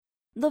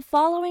The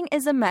following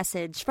is a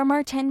message from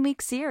our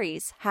 10-week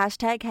series,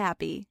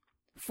 #Happy.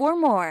 For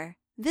more,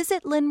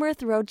 visit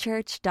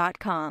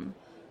linworthroadchurch.com.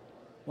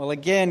 Well,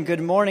 again,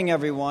 good morning,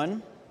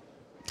 everyone.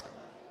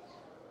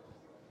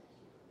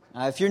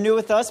 If you're new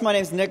with us, my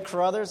name is Nick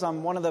Carruthers.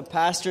 I'm one of the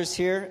pastors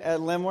here at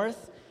Linworth.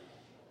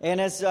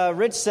 And as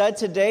Rich said,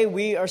 today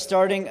we are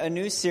starting a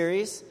new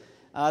series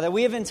that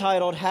we have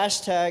entitled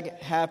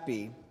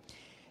 #Happy.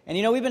 And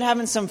you know, we've been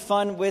having some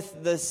fun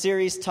with the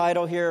series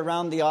title here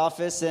around the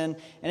office, and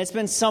it's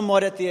been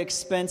somewhat at the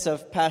expense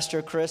of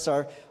Pastor Chris,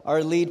 our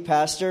lead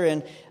pastor.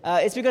 And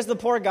it's because the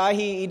poor guy,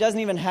 he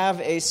doesn't even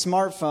have a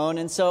smartphone.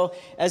 And so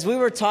as we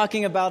were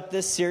talking about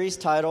this series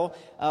title,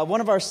 one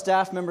of our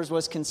staff members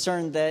was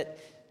concerned that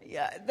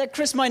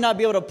Chris might not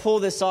be able to pull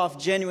this off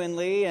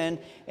genuinely. And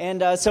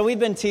so we've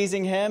been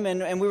teasing him,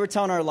 and we were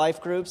telling our life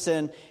groups,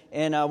 and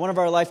one of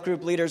our life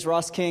group leaders,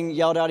 Ross King,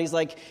 yelled out, he's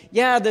like,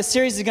 yeah, the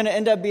series is going to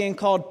end up being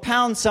called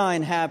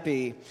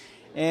 #Happy.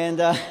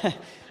 And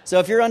so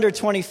if you're under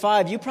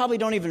 25, you probably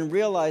don't even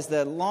realize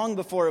that long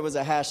before it was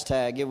a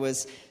hashtag, it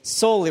was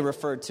solely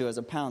referred to as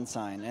a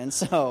 £. And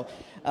so,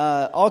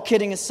 all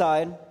kidding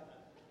aside,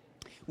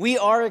 we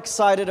are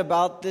excited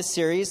about this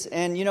series.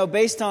 And, you know,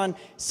 based on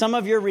some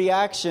of your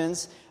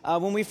reactions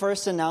when we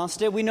first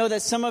announced it, we know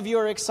that some of you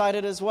are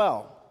excited as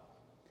well.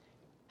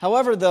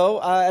 However,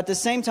 though, at the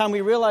same time, we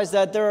realize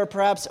that there are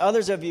perhaps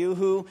others of you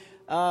who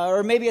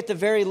are maybe at the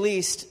very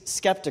least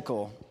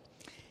skeptical.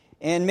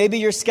 And maybe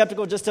you're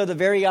skeptical just of the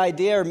very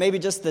idea, or maybe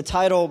just the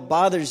title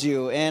bothers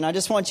you. And I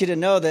just want you to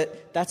know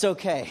that that's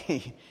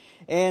okay.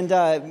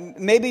 And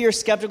maybe you're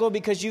skeptical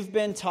because you've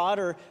been taught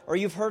or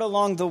you've heard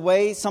along the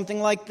way something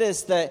like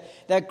this,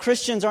 that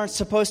Christians aren't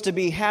supposed to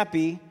be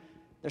happy,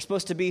 they're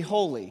supposed to be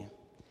holy.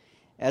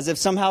 As if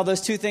somehow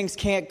those two things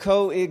can't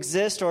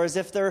coexist, or as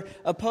if they're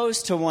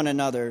opposed to one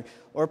another.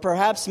 Or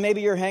perhaps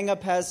maybe your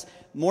hang-up has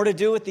more to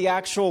do with the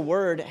actual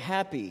word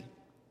happy.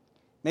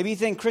 Maybe you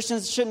think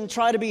Christians shouldn't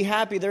try to be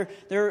happy,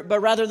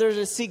 but rather they're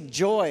to seek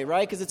joy,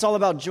 right? Because it's all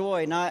about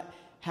joy, not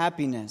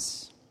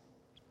happiness.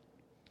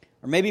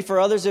 Or maybe for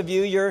others of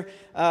you, your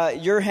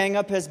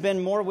hang-up has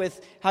been more with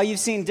how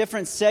you've seen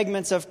different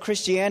segments of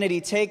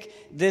Christianity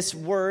take this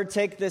word,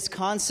 take this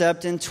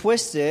concept, and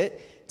twist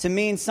it to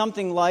mean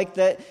something like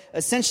that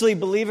essentially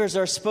believers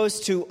are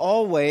supposed to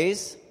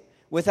always,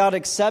 without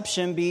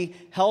exception, be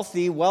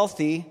healthy,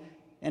 wealthy,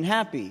 and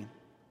happy.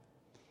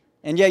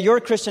 And yet your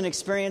Christian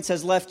experience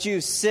has left you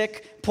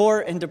sick,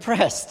 poor, and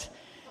depressed.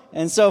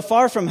 And so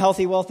far from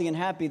healthy, wealthy, and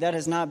happy, that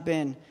has not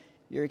been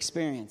your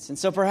experience. And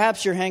so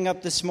perhaps your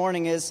hang-up this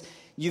morning is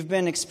you've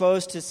been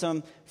exposed to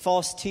some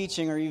false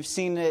teaching, or you've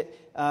seen it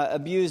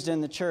abused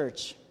in the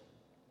church.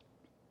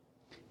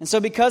 And so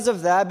because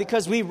of that,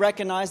 because we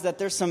recognize that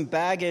there's some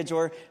baggage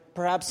or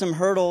perhaps some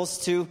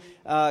hurdles to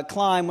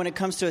climb when it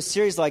comes to a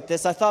series like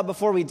this, I thought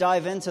before we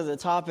dive into the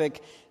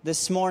topic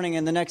this morning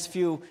and the next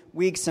few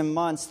weeks and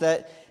months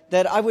that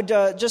I would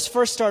just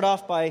first start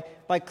off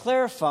by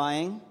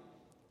clarifying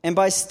and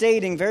by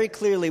stating very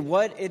clearly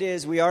what it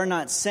is we are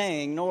not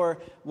saying nor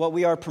what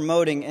we are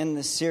promoting in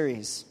this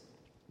series.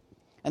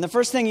 And the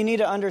first thing you need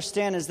to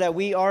understand is that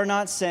we are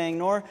not saying,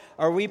 nor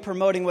are we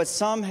promoting what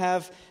some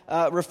have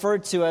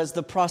referred to as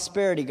the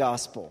prosperity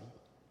gospel.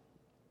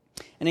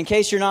 And in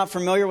case you're not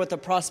familiar with the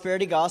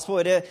prosperity gospel,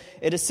 it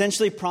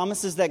essentially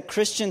promises that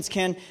Christians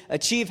can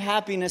achieve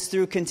happiness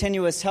through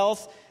continuous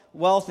health,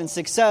 wealth, and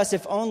success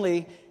if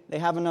only they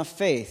have enough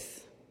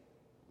faith.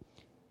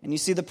 And you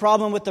see, the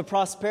problem with the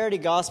prosperity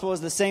gospel is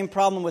the same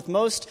problem with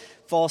most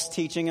false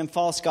teaching and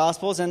false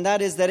gospels, and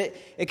that is that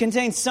it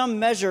contains some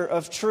measure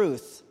of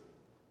truth.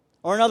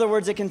 Or in other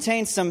words, it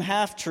contains some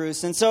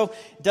half-truths. And so,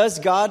 does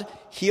God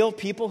heal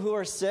people who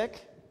are sick?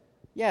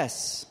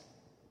 Yes.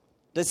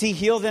 Does He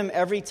heal them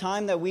every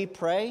time that we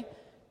pray?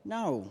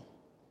 No.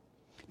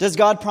 Does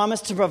God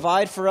promise to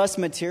provide for us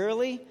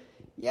materially?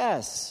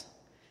 Yes.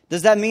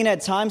 Does that mean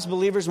at times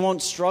believers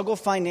won't struggle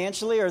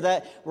financially, or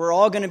that we're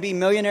all going to be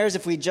millionaires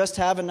if we just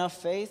have enough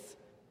faith?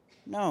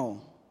 No.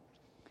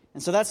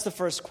 And so that's the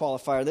first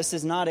qualifier. This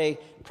is not a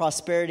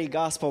prosperity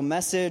gospel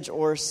message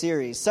or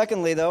series.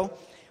 Secondly, though,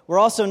 we're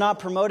also not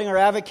promoting or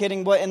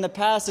advocating what in the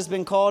past has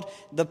been called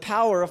the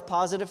power of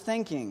positive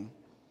thinking.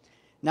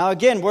 Now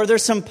again, were there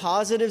some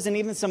positives and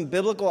even some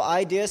biblical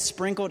ideas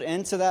sprinkled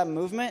into that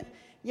movement?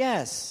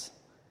 Yes.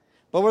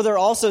 But were there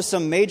also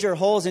some major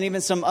holes and even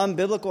some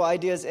unbiblical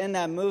ideas in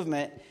that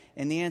movement?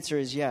 And the answer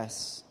is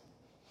yes.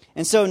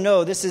 And so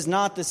no, this is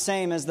not the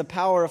same as the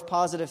power of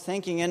positive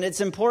thinking. And it's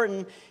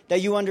important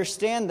that you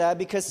understand that,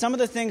 because some of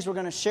the things we're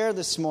going to share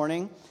this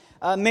morning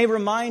may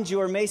remind you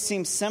or may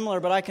seem similar,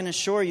 but I can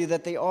assure you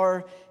that they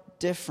are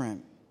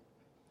different.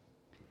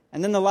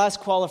 And then the last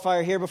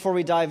qualifier here before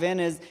we dive in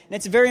is, and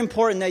it's very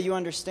important that you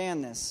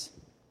understand this,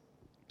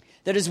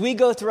 that as we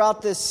go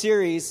throughout this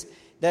series,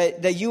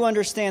 that you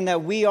understand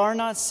that we are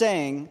not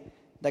saying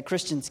that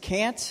Christians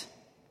can't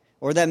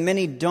or that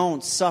many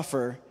don't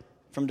suffer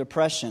from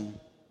depression.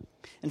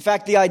 In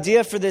fact, the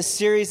idea for this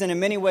series, and in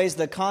many ways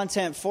the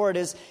content for it,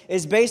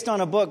 is based on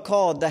a book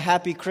called The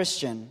Happy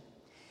Christian.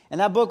 And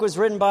that book was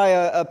written by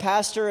a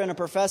pastor and a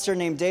professor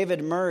named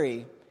David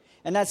Murray.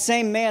 And that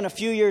same man, a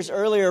few years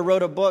earlier,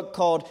 wrote a book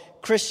called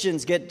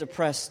Christians Get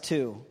Depressed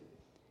Too.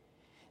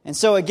 And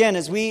so again,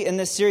 as we in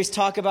this series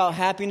talk about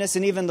happiness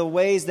and even the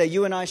ways that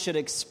you and I should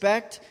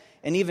expect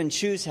and even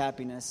choose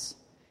happiness,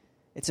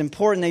 it's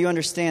important that you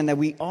understand that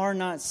we are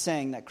not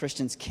saying that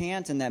Christians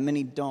can't and that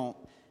many don't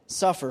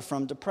suffer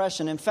from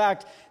depression. In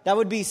fact, that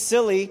would be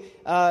silly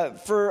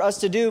for us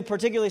to do,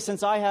 particularly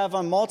since I have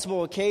on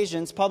multiple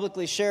occasions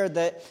publicly shared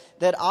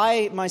that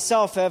I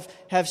myself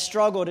have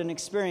struggled and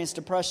experienced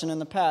depression in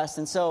the past.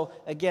 And so,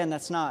 again,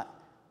 that's not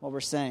what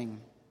we're saying.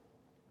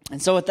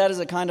 And so with that as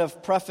a kind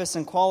of preface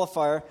and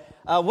qualifier,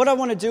 what I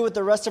want to do with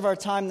the rest of our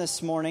time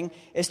this morning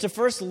is to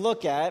first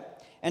look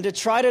at and to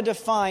try to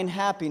define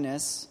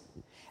happiness,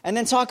 and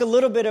then talk a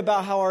little bit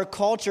about how our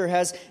culture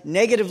has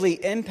negatively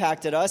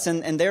impacted us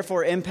and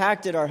therefore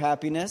impacted our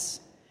happiness.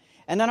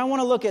 And then I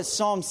want to look at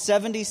Psalm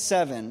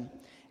 77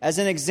 as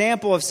an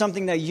example of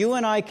something that you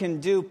and I can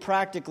do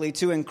practically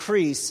to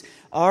increase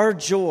our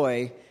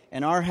joy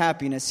and our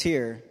happiness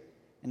here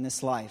in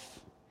this life.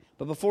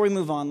 But before we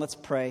move on, let's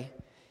pray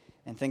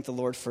and thank the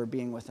Lord for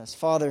being with us.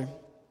 Father,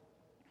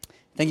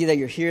 thank you that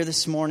you're here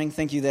this morning.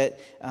 Thank you that,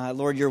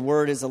 Lord, your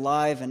word is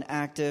alive and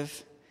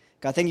active.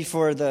 God, thank you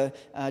for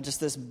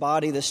just this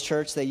body, this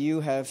church that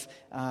you have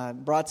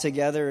brought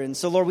together. And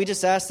so, Lord, we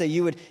just ask that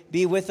you would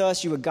be with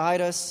us, you would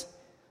guide us.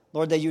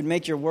 Lord, that you would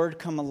make your word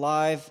come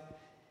alive.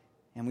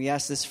 And we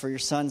ask this for your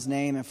Son's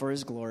name and for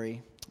his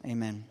glory.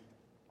 Amen.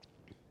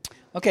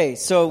 Okay,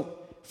 so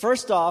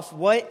first off,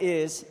 what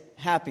is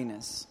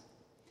happiness?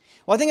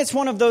 Well, I think it's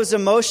one of those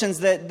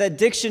emotions that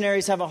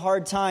dictionaries have a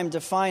hard time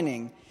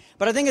defining.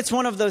 But I think it's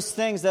one of those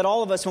things that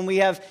all of us, when we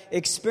have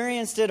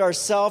experienced it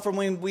ourselves or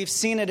when we've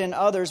seen it in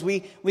others,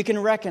 we can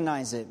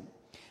recognize it.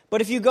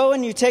 But if you go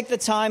and you take the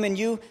time and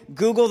you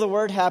Google the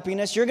word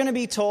happiness, you're going to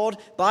be told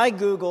by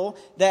Google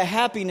that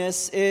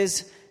happiness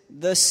is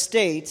the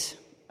state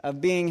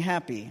of being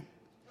happy.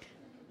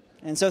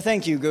 And so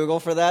thank you, Google,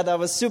 for that. That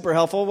was super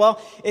helpful.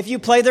 Well, if you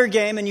play their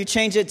game and you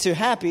change it to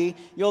happy,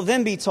 you'll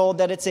then be told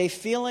that it's a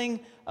feeling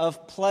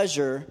of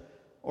pleasure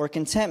or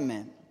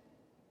contentment.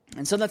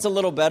 And so that's a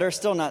little better,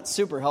 still not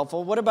super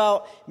helpful. What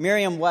about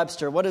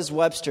Merriam-Webster? What does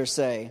Webster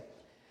say?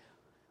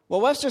 Well,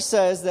 Webster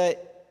says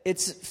that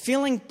it's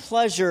feeling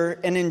pleasure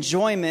and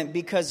enjoyment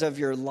because of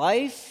your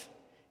life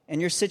and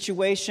your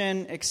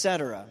situation,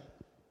 etc.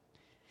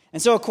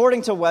 And so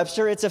according to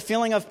Webster, it's a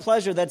feeling of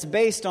pleasure that's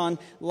based on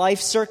life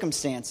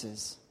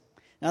circumstances.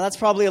 Now that's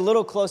probably a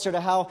little closer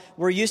to how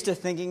we're used to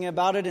thinking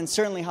about it and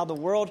certainly how the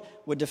world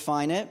would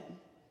define it.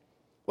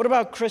 What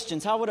about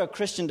Christians? How would a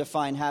Christian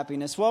define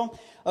happiness? Well,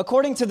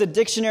 according to the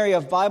Dictionary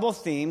of Bible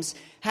Themes,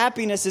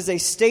 happiness is a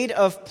state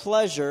of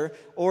pleasure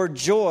or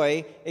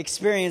joy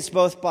experienced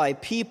both by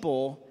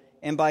people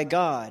and by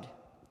God.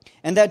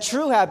 And that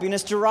true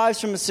happiness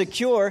derives from a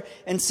secure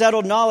and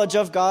settled knowledge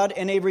of God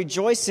and a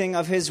rejoicing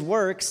of his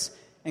works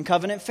and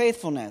covenant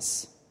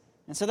faithfulness.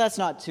 And so that's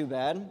not too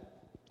bad.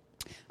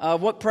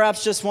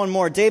 Perhaps just one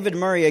more. David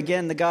Murray,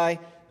 again, the guy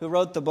who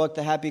wrote the book,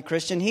 The Happy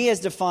Christian, he has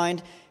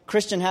defined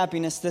Christian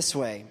happiness this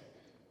way.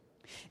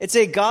 It's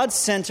a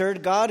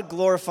God-centered,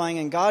 God-glorifying,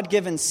 and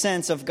God-given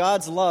sense of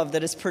God's love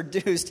that is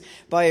produced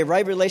by a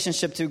right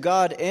relationship to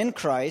God in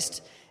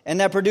Christ, and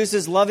that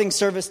produces loving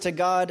service to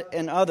God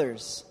and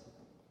others.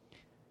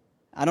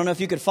 I don't know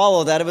if you could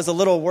follow that. It was a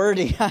little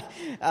wordy.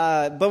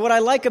 But what I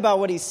like about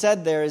what he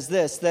said there is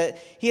this, that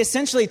he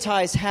essentially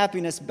ties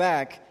happiness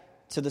back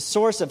to the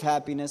source of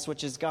happiness,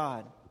 which is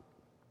God.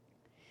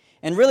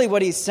 And really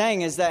what he's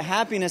saying is that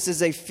happiness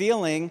is a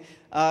feeling,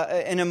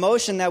 an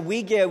emotion that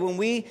we get when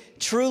we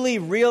truly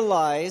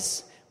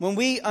realize, when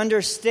we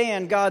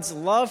understand God's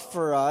love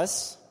for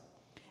us,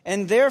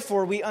 and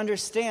therefore we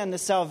understand the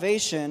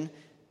salvation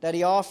that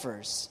he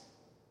offers.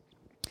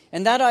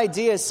 And that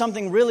idea is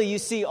something really you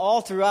see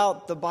all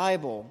throughout the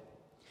Bible.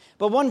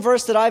 But one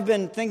verse that I've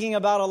been thinking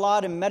about a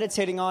lot and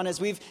meditating on as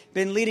we've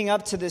been leading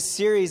up to this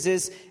series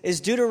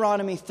is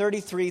Deuteronomy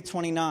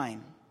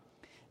 33:29.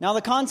 Now,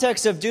 the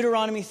context of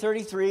Deuteronomy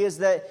 33 is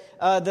that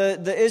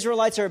the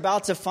Israelites are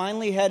about to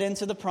finally head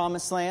into the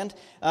Promised Land.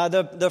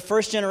 The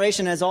first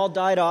generation has all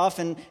died off,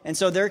 and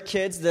so their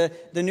kids, the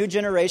new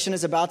generation,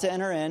 is about to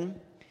enter in.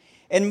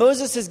 And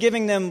Moses is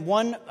giving them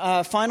one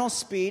final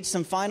speech,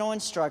 some final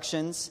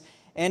instructions.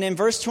 And in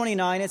verse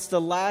 29, it's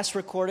the last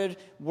recorded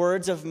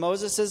words of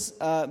Moses'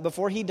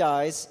 before he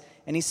dies.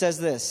 And he says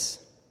this.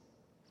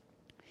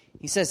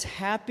 He says,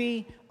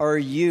 "Happy are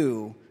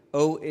you,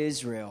 O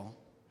Israel.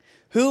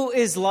 Who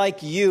is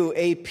like you,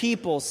 a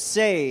people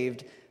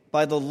saved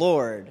by the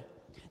Lord,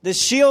 the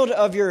shield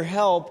of your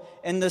help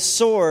and the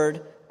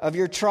sword of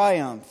your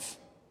triumph?"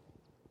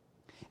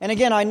 And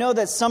again, I know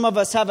that some of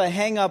us have a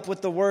hang-up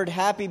with the word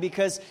happy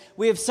because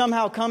we have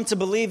somehow come to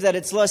believe that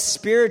it's less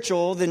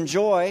spiritual than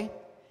joy.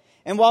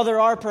 And while there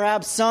are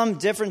perhaps some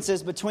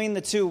differences between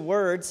the two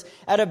words,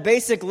 at a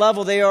basic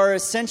level, they are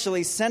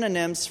essentially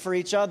synonyms for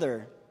each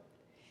other.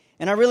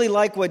 And I really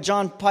like what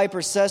John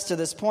Piper says to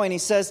this point. He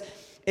says,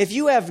 if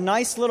you have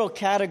nice little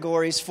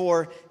categories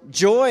for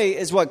joy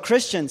is what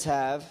Christians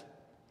have,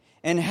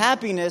 and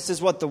happiness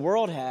is what the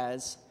world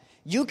has,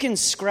 you can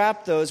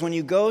scrap those when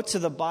you go to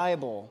the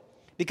Bible,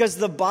 because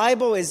the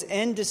Bible is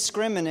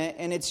indiscriminate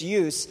in its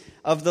use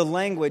of the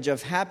language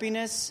of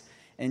happiness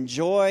and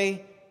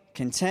joy,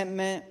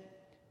 contentment,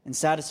 and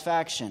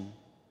satisfaction.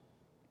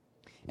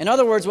 In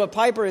other words, what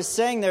Piper is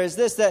saying there is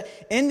this, that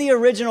in the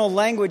original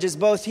languages,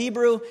 both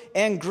Hebrew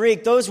and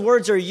Greek, those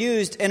words are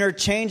used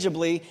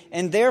interchangeably,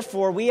 and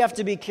therefore we have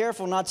to be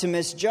careful not to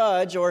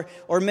misjudge or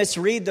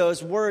misread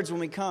those words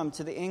when we come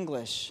to the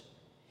English.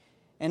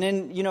 And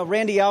then,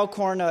 Randy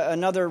Alcorn,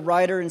 another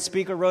writer and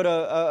speaker, wrote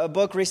a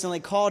book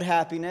recently called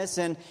Happiness,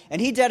 and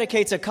he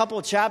dedicates a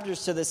couple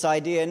chapters to this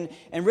idea.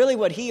 And really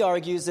what he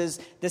argues is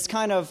this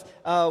kind of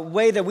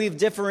way that we've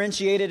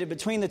differentiated it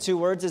between the two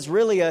words is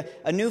really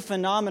a new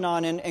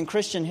phenomenon in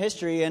Christian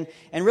history. And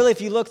really, if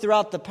you look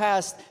throughout the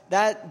past,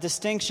 that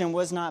distinction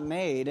was not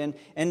made.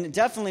 And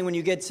definitely when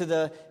you get to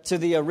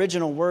the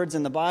original words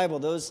in the Bible,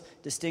 those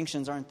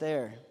distinctions aren't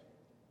there.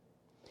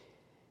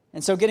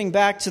 And so getting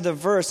back to the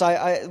verse,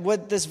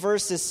 what this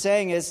verse is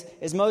saying is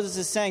Moses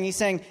is saying, he's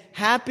saying,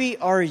 happy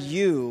are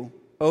you,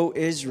 O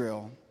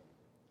Israel.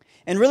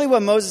 And really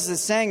what Moses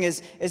is saying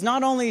is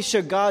not only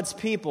should God's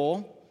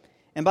people,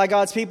 and by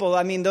God's people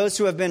I mean those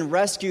who have been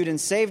rescued and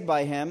saved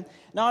by him,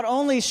 not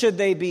only should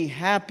they be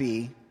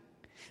happy,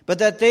 but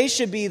that they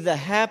should be the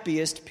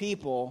happiest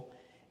people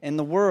in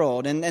the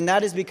world. And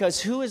that is because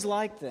who is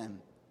like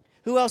them?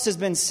 Who else has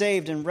been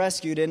saved and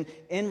rescued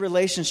in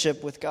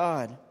relationship with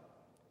God?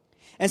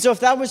 And so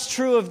if that was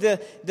true of the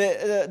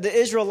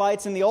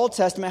Israelites in the Old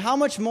Testament, how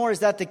much more is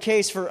that the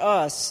case for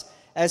us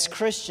as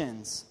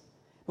Christians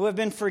who have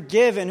been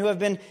forgiven, who have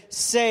been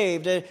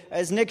saved,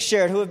 as Nick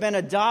shared, who have been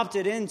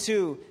adopted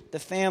into the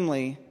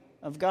family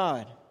of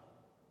God?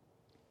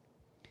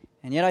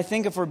 And yet I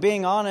think if we're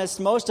being honest,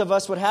 most of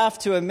us would have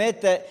to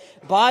admit that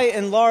by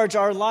and large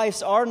our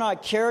lives are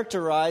not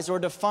characterized or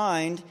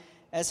defined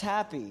as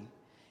happy.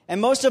 And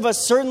most of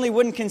us certainly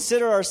wouldn't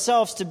consider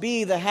ourselves to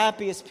be the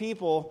happiest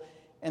people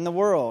in the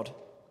world.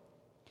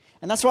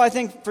 And that's why I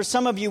think for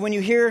some of you, when you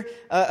hear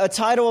a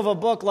title of a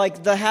book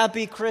like The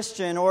Happy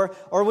Christian, or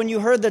when you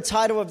heard the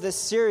title of this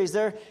series,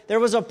 there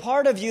was a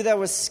part of you that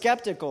was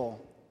skeptical,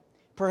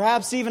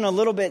 perhaps even a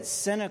little bit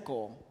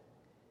cynical.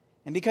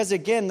 And because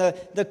again,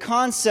 the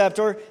concept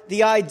or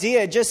the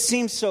idea just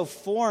seems so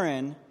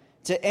foreign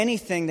to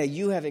anything that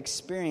you have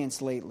experienced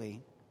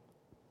lately.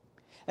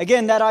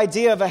 Again, that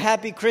idea of a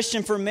happy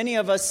Christian for many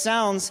of us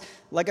sounds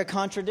like a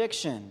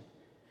contradiction.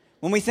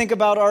 When we think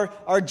about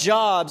our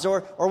jobs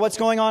or what's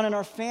going on in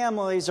our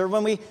families, or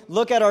when we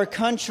look at our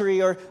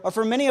country, or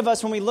for many of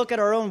us when we look at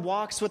our own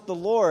walks with the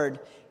Lord,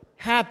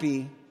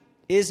 happy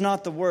is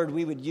not the word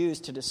we would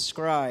use to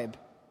describe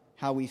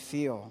how we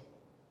feel.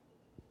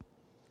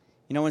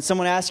 When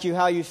someone asks you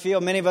how you feel,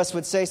 many of us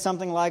would say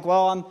something like,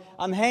 well,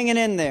 I'm hanging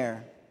in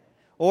there,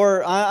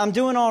 or I'm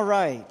doing all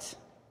right.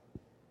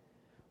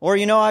 Or,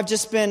 I've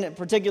just been,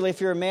 particularly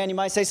if you're a man, you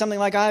might say something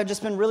like, I've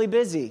just been really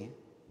busy.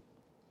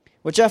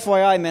 Which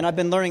FYI, man, I've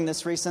been learning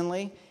this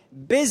recently.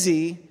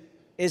 Busy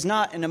is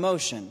not an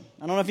emotion.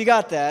 I don't know if you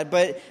got that,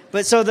 but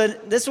so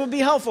this will be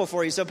helpful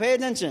for you, so pay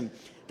attention.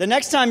 The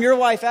next time your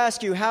wife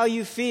asks you how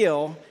you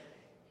feel,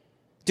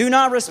 do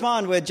not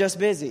respond with just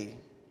busy,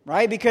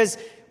 right? Because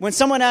when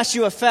someone asks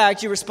you a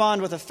fact, you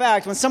respond with a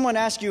fact. When someone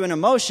asks you an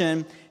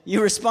emotion,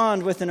 you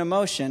respond with an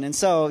emotion. And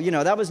so,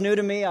 that was new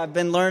to me. I've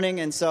been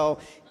learning, and so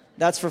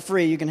that's for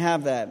free. You can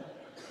have that.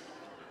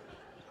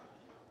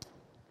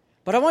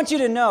 But I want you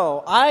to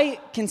know, I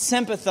can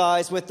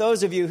sympathize with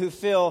those of you who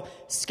feel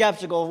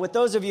skeptical, with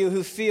those of you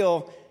who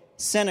feel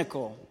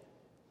cynical.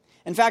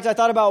 In fact, I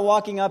thought about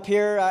walking up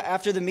here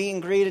after the meet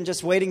and greet and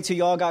just waiting till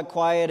you all got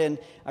quiet, and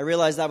I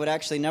realized that would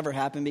actually never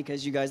happen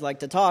because you guys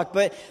like to talk.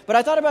 But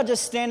I thought about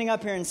just standing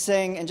up here and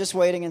saying, and just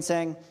waiting and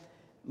saying,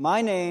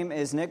 my name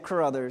is Nick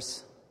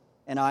Carruthers,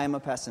 and I am a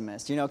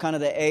pessimist. Kind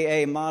of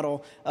the AA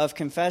model of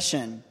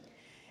confession.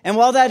 And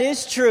while that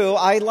is true,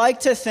 I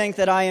like to think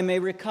that I am a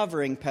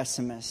recovering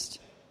pessimist.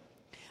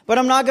 But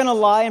I'm not going to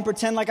lie and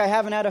pretend like I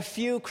haven't had a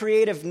few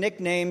creative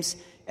nicknames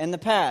in the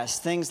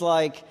past. Things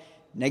like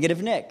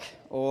Negative Nick,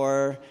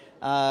 or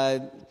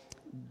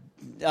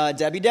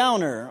Debbie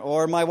Downer,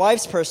 or my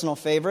wife's personal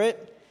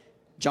favorite,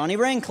 Johnny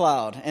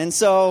Raincloud. And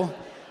so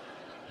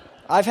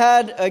I've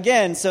had,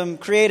 again, some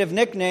creative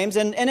nicknames.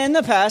 And in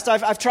the past,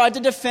 I've tried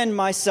to defend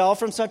myself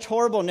from such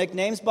horrible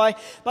nicknames by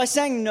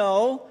saying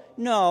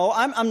no,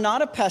 I'm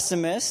not a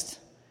pessimist.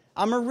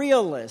 I'm a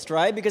realist,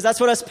 right? Because that's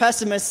what us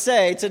pessimists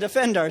say to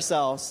defend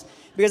ourselves,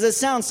 because it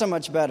sounds so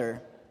much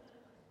better.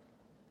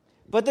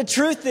 But the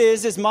truth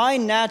is my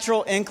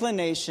natural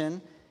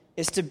inclination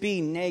is to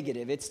be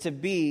negative. It's to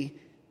be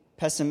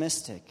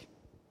pessimistic.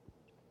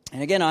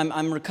 And again,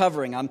 I'm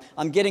recovering.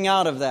 I'm getting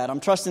out of that. I'm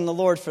trusting the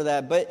Lord for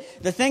that. But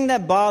the thing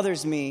that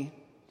bothers me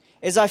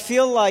is I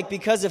feel like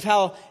because of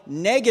how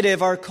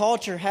negative our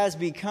culture has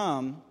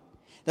become,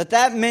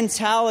 that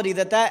mentality,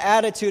 that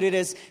attitude, it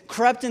has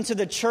crept into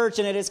the church,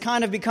 and it has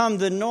kind of become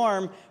the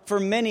norm for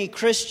many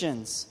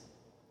Christians.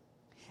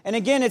 And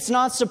again, it's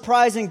not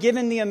surprising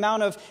given the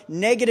amount of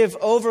negative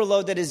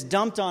overload that is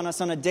dumped on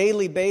us on a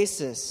daily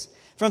basis.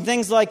 From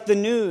things like the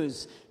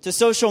news, to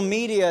social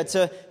media,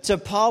 to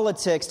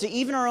politics, to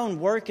even our own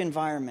work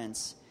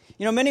environments.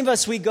 You know, many of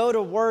us, we go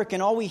to work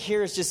and all we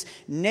hear is just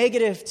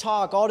negative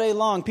talk all day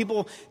long.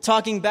 People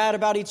talking bad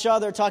about each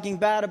other, talking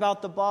bad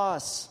about the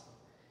boss.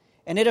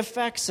 And it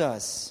affects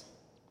us.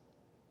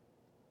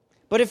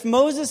 But if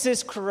Moses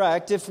is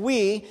correct, if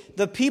we,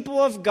 the people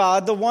of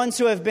God, the ones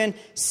who have been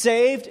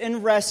saved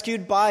and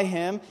rescued by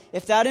him,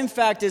 if that in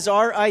fact is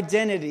our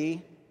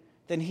identity,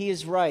 then he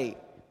is right.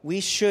 We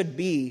should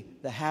be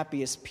the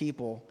happiest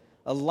people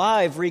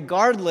alive,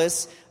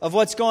 regardless of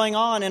what's going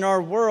on in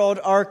our world,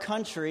 our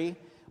country,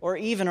 or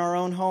even our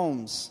own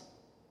homes.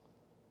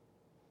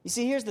 You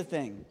see, here's the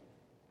thing.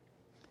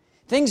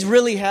 Things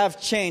really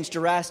have changed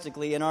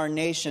drastically in our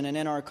nation and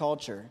in our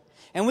culture.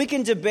 And we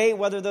can debate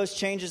whether those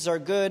changes are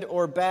good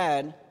or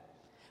bad.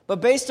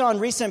 But based on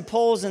recent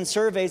polls and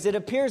surveys, it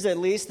appears at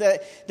least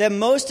that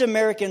most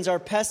Americans are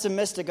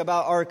pessimistic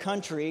about our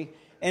country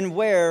and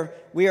where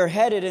we are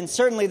headed. And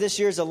certainly this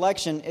year's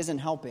election isn't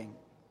helping.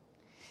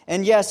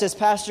 And yes, as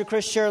Pastor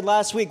Chris shared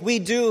last week, we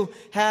do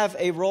have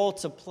a role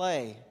to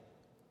play.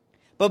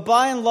 But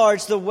by and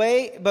large,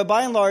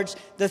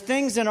 the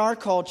things in our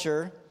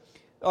culture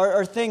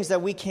are things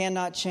that we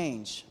cannot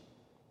change.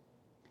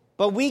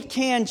 But we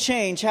can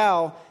change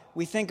how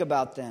we think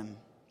about them.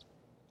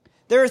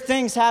 There are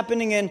things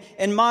happening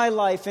in my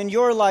life, in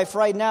your life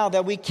right now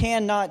that we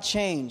cannot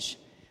change.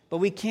 But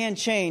we can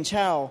change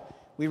how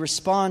we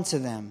respond to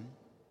them.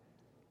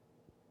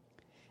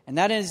 And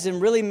that is in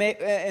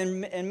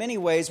many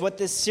ways what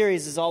this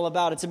series is all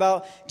about. It's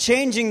about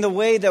changing the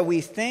way that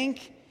we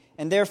think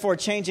and therefore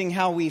changing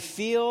how we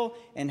feel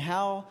and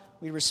how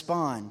we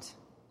respond.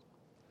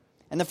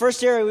 And the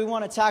first area we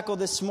want to tackle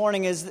this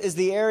morning is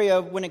the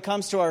area when it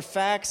comes to our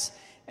facts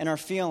and our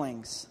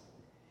feelings.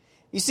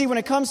 You see, when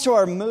it comes to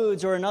our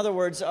moods, or in other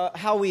words,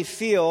 how we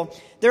feel,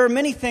 there are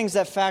many things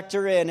that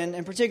factor in,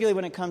 and particularly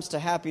when it comes to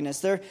happiness.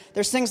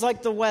 There's things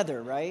like the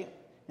weather, right?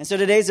 And so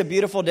today's a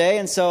beautiful day,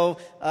 and so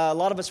a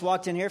lot of us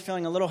walked in here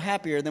feeling a little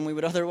happier than we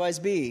would otherwise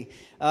be.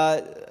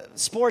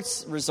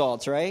 Sports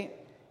results, right?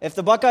 If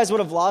the Buckeyes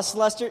would have lost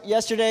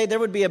yesterday, there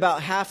would be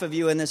about half of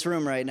you in this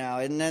room right now,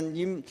 and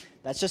then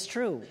that's just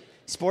true.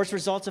 Sports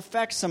results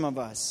affect some of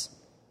us.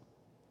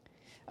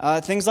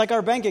 Things like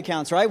our bank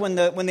accounts, right? When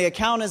the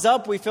account is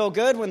up, we feel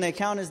good. When the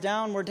account is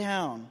down, we're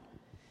down.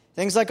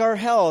 Things like our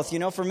health. You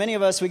know, for many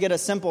of us, we get a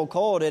simple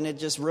cold and it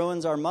just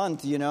ruins our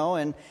month, you know.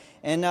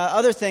 And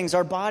other things,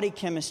 our body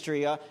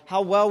chemistry,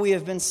 how well we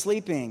have been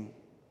sleeping.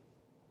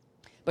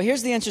 But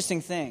here's the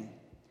interesting thing.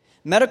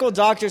 Medical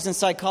doctors and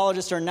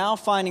psychologists are now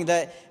finding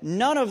that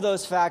none of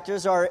those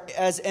factors are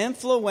as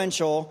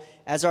influential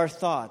as our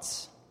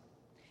thoughts,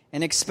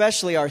 and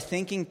especially our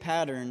thinking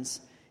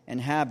patterns and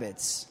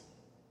habits.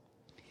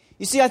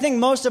 You see, I think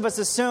most of us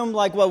assume,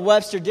 like what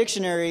Webster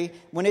Dictionary,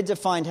 when it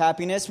defined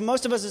happiness,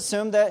 most of us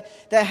assume that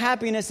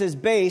happiness is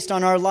based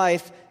on our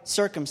life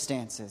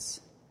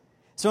circumstances.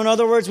 So in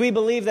other words, we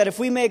believe that if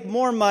we make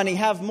more money,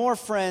 have more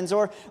friends,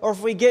 or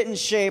if we get in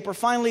shape, or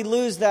finally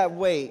lose that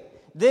weight,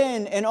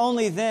 then and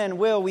only then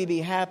will we be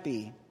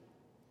happy.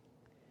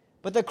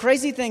 But the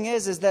crazy thing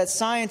is that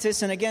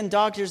scientists and again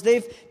doctors,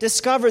 they've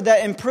discovered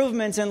that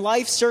improvements in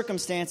life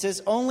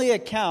circumstances only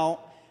account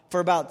for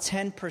about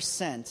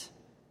 10%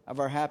 of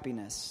our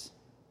happiness.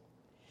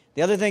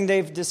 The other thing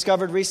they've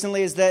discovered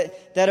recently is that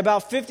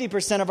about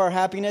 50% of our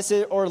happiness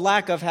or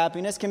lack of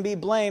happiness can be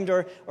blamed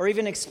or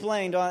even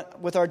explained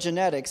with our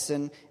genetics.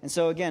 And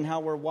so again, how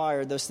we're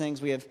wired, those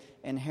things we have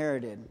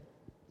inherited.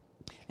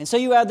 And so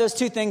you add those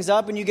two things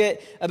up and you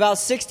get about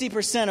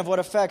 60% of what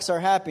affects our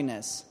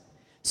happiness.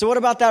 So what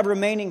about that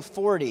remaining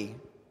 40%?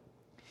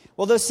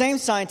 Well, those same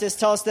scientists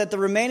tell us that the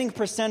remaining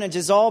percentage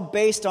is all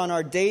based on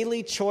our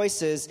daily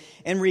choices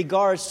in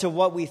regards to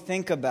what we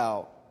think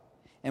about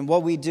and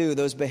what we do,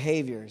 those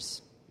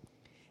behaviors.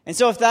 And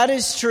so if that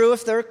is true,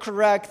 if they're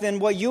correct, then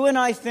what you and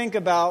I think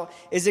about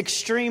is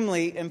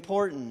extremely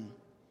important.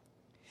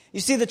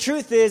 You see, the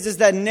truth is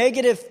that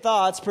negative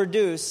thoughts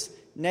produce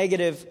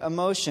negative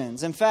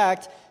emotions. In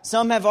fact,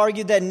 some have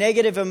argued that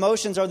negative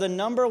emotions are the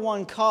number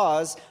one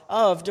cause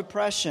of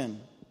depression.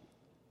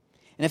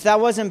 And if that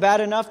wasn't bad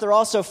enough, they're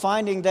also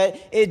finding that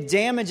it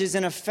damages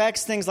and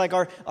affects things like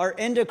our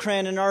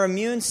endocrine and our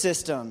immune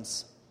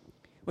systems.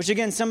 Which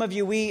again, some of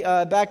you,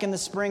 back in the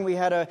spring, we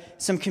had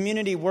some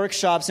community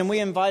workshops, and we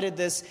invited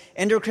this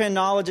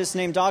endocrinologist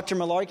named Dr.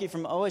 Malarkey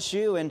from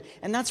OSU,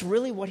 and that's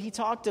really what he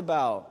talked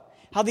about.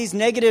 How these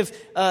negative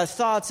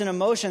thoughts and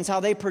emotions, how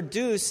they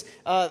produce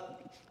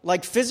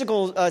like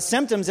physical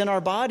symptoms in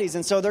our bodies,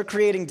 and so they're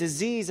creating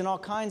disease and all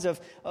kinds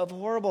of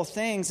horrible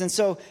things. And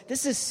so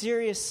this is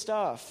serious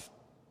stuff.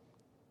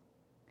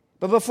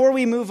 But before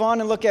we move on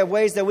and look at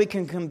ways that we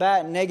can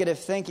combat negative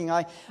thinking,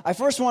 I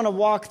first want to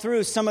walk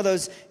through some of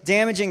those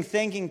damaging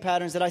thinking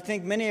patterns that I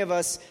think many of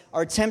us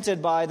are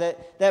tempted by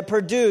that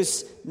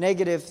produce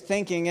negative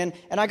thinking. And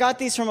I got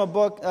these from the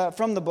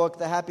book,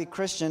 The Happy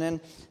Christian.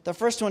 And the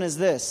first one is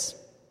this.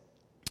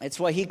 It's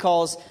what he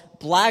calls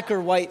black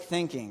or white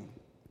thinking.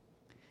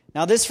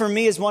 Now, this for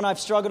me is one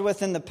I've struggled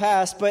with in the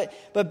past, but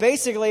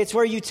basically it's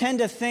where you tend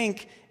to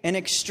think in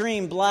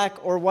extreme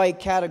black or white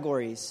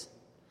categories.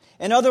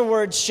 In other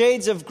words,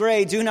 shades of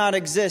gray do not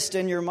exist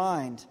in your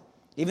mind.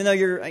 Even though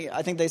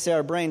I think they say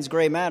our brain's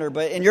gray matter,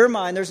 but in your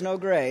mind there's no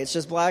gray. It's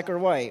just black or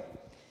white.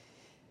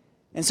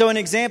 And so an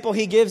example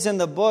he gives in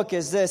the book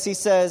is this. He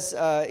says,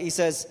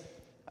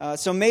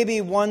 so maybe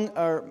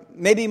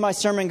my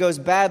sermon goes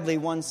badly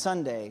one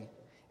Sunday,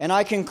 and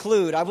I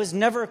conclude I was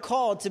never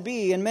called to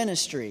be in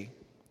ministry.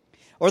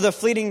 Or the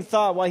fleeting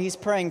thought while he's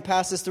praying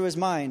passes through his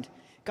mind,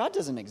 God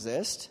doesn't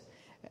exist.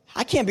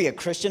 I can't be a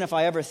Christian if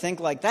I ever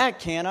think like that,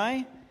 can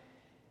I?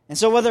 And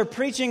so whether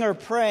preaching or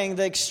praying,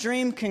 the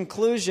extreme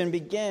conclusion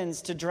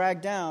begins to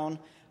drag down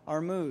our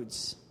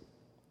moods.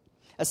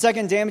 A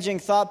second damaging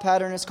thought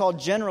pattern is called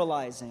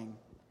generalizing.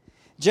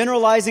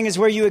 Generalizing is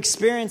where you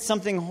experience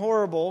something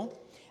horrible,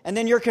 and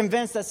then you're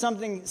convinced that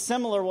something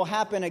similar will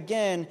happen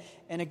again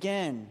and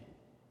again.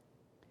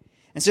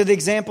 And so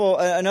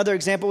another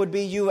example would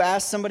be you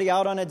ask somebody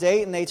out on a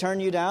date and they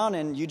turn you down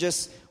and you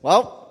just,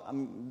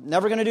 I'm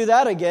never going to do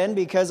that again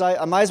because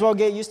I might as well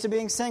get used to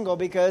being single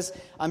because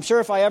I'm sure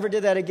if I ever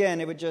did that again,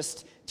 it would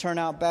just turn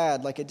out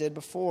bad like it did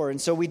before.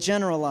 And so we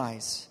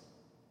generalize.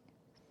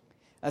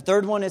 A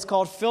third one is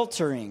called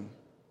filtering.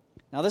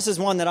 Now this is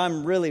one that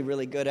I'm really,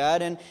 really good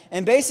at.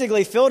 And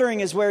basically filtering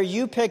is where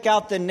you pick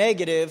out the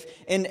negative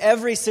in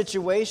every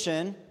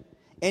situation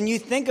and you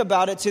think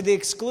about it to the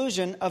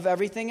exclusion of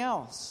everything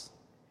else.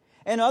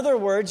 In other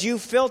words, you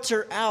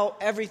filter out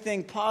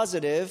everything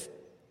positive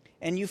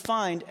and you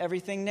find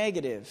everything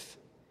negative.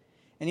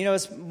 And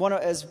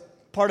as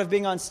part of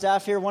being on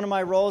staff here, one of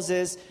my roles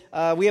is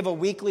we have a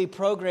weekly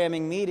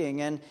programming meeting.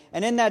 And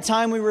in that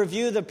time, we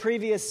review the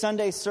previous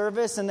Sunday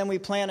service and then we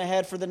plan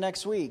ahead for the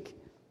next week.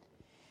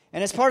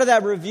 And as part of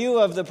that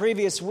review of the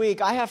previous week,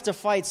 I have to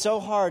fight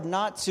so hard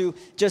not to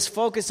just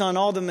focus on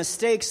all the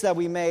mistakes that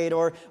we made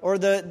or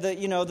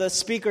the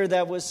speaker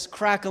that was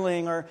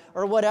crackling or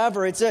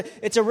whatever. It's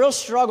a real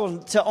struggle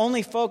to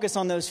only focus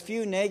on those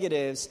few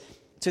negatives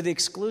to the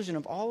exclusion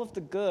of all of the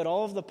good,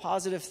 all of the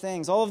positive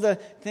things, all of the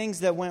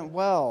things that went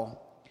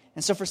well.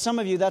 And so for some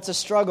of you, that's a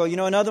struggle.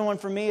 Another one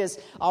for me is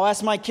I'll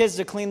ask my kids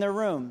to clean their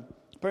room.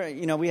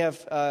 We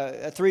have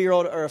a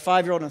 3-year-old or a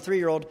 5-year-old and a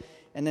 3-year-old.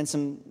 And then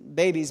some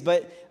babies.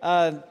 But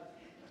so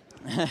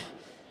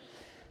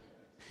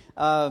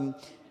I'll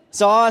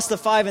ask the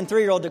 5 and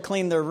 3-year-old to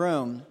clean their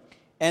room.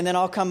 And then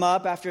I'll come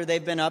up after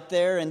they've been up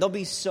there, and they'll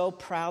be so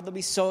proud. They'll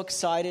be so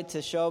excited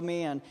to show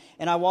me. And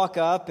I walk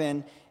up,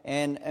 and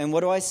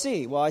what do I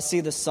see? Well, I see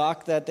the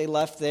sock that they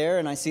left there,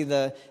 and I see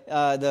the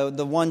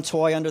one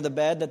toy under the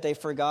bed that they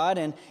forgot.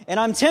 And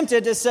I'm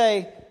tempted to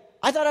say,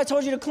 I thought I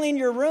told you to clean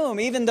your room,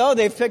 even though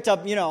they've picked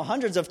up,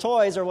 hundreds of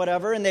toys or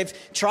whatever, and they've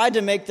tried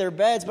to make their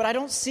beds, but I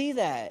don't see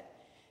that.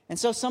 And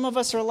so some of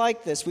us are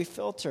like this. We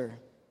filter.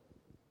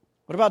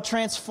 What about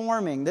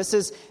transforming? This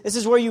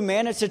is where you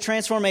manage to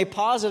transform a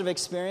positive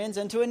experience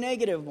into a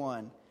negative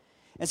one.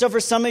 And so for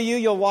some of you,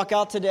 you'll walk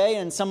out today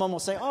and someone will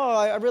say,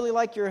 I really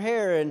like your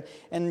hair,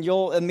 and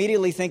you'll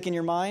immediately think in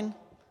your mind,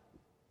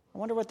 I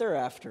wonder what they're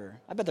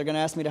after. I bet they're going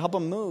to ask me to help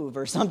them move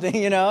or something,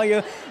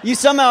 You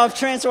somehow have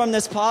transformed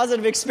this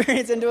positive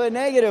experience into a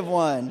negative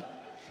one.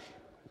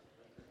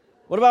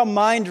 What about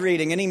mind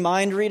reading? Any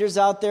mind readers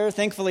out there?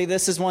 Thankfully,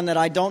 this is one that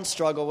I don't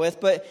struggle with.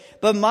 But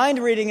mind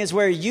reading is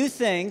where you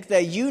think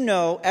that you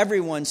know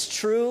everyone's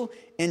true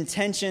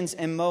intentions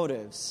and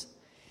motives.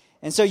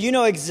 And so you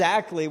know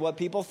exactly what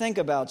people think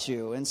about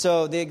you. And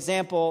so the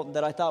example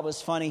that I thought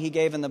was funny he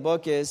gave in the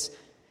book is,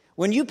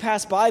 when you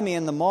passed by me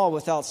in the mall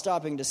without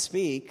stopping to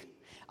speak,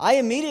 I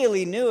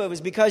immediately knew it was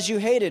because you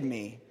hated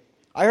me.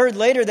 I heard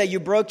later that you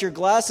broke your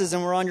glasses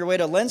and were on your way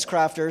to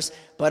LensCrafters,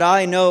 but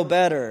I know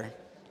better.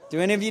 Do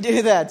any of you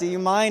do that? Do you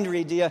mind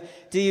read?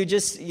 Do you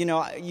just,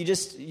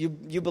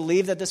 you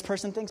believe that this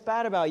person thinks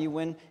bad about you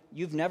when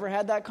you've never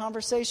had that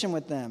conversation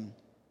with them?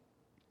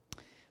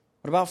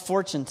 What about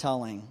fortune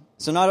telling?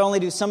 So not only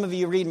do some of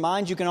you read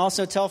minds, you can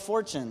also tell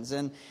fortunes.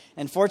 And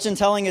fortune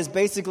telling is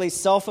basically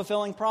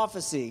self-fulfilling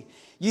prophecy.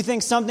 You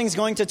think something's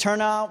going to turn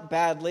out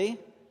badly.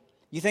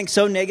 You think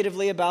so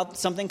negatively about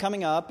something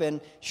coming up, and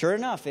sure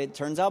enough, it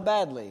turns out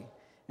badly.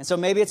 And so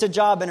maybe it's a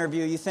job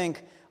interview. You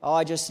think,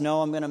 I just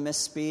know I'm going to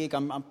misspeak.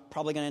 I'm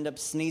probably going to end up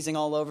sneezing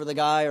all over the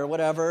guy or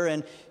whatever.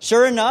 And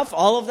sure enough,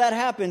 all of that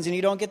happens, and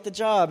you don't get the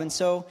job. And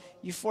so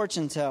you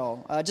fortune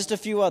tell. Just a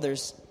few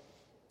others.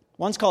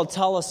 One's called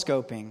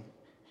telescoping.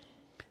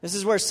 This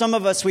is where some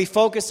of us, we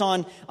focus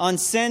on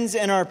sins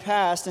in our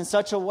past in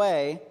such a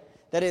way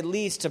that it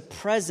leads to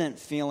present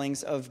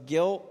feelings of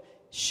guilt,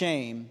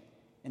 shame,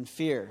 and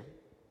fear.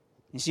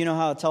 And so you know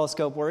how a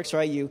telescope works,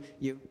 right? You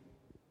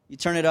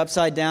turn it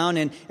upside down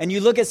and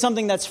you look at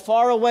something that's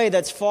far away,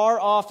 that's far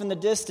off in the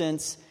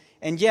distance,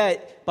 and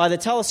yet by the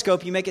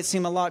telescope you make it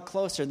seem a lot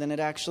closer than it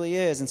actually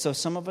is. And so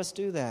some of us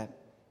do that.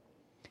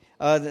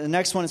 The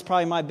next one is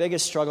probably my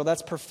biggest struggle.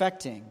 That's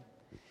perfecting.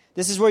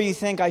 This is where you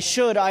think, I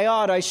should, I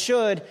ought.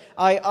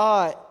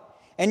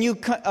 And you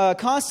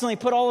constantly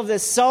put all of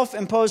this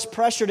self-imposed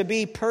pressure to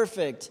be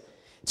perfect.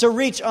 to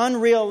reach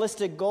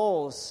unrealistic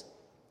goals.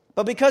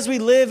 But because we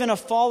live in a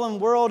fallen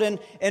world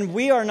and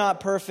we are not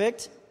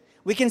perfect,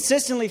 we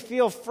consistently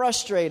feel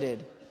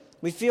frustrated.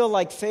 We feel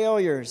like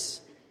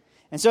failures.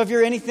 And so if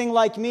you're anything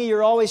like me,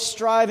 you're always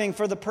striving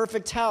for the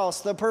perfect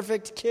house, the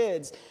perfect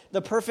kids,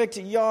 the perfect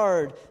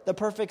yard, the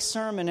perfect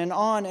sermon, and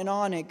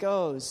on it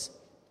goes.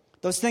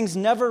 Those things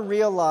never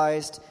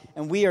realized,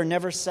 and we are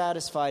never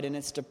satisfied, and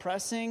it's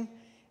depressing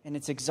and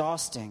it's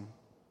exhausting.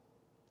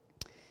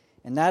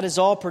 And that is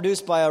all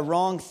produced by a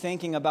wrong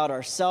thinking about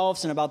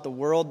ourselves and about the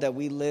world that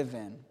we live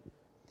in.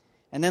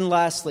 And then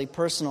lastly,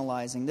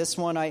 personalizing. This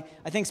one I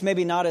think is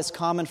maybe not as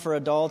common for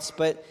adults,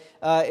 but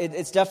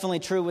it's definitely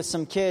true with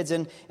some kids.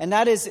 And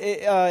that is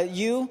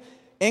you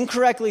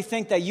incorrectly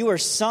think that you are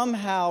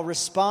somehow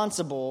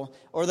responsible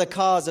or the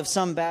cause of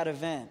some bad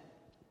event.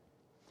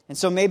 And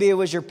so maybe it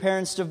was your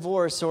parents'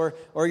 divorce or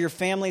your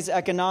family's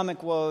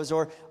economic woes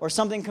or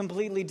something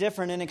completely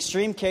different. In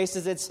extreme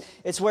cases,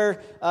 it's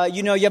where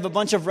you have a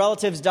bunch of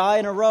relatives die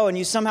in a row and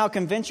you somehow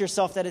convince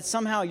yourself that it's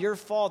somehow your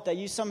fault, that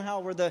you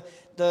somehow were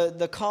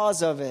the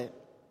cause of it.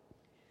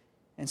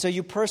 And so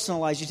you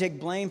personalize, you take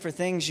blame for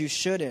things you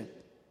shouldn't.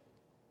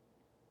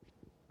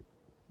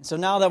 And so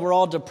now that we're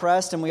all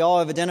depressed and we all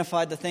have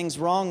identified the things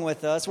wrong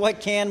with us,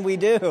 what can we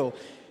do?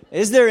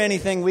 Is there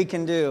anything we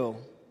can do?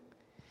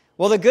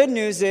 Well, the good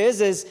news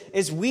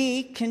is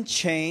we can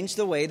change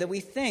the way that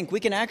we think. We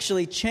can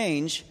actually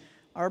change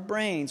our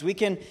brains. We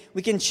can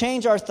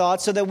change our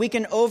thoughts so that we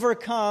can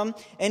overcome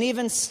and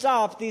even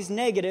stop these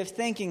negative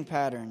thinking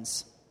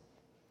patterns.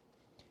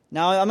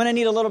 Now, I'm going to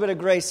need a little bit of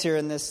grace here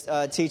in this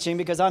teaching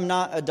because I'm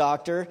not a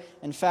doctor.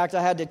 In fact,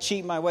 I had to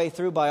cheat my way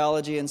through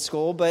biology in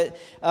school. But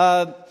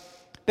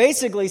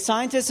basically,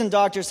 scientists and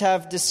doctors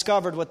have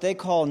discovered what they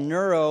call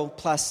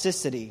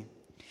neuroplasticity,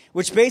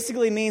 which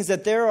basically means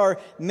that there are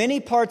many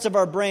parts of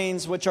our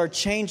brains which are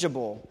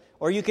changeable,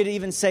 or you could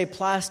even say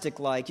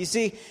plastic-like. You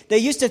see, they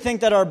used to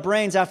think that our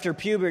brains after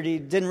puberty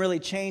didn't really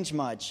change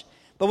much.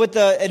 But with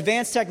the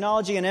advanced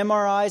technology and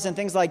MRIs and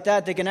things like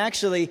that, they can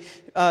actually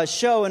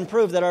show and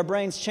prove that our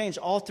brains change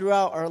all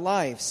throughout our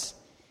lives.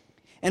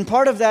 And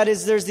part of that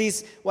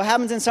is what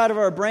happens inside of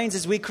our brains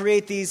is we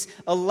create these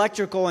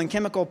electrical and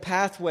chemical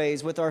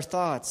pathways with our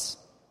thoughts.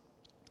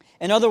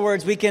 In other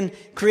words, we can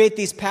create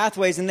these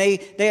pathways, and they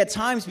at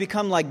times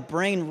become like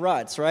brain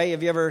ruts, right?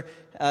 Have you ever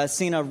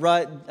seen a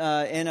rut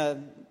in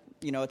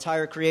a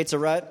tire creates a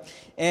rut?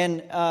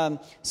 And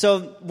so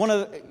one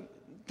of the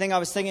thing I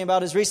was thinking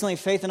about is recently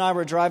Faith and I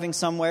were driving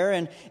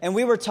somewhere, and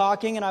we were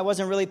talking, and I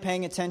wasn't really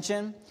paying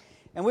attention.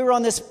 And we were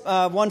on this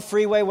one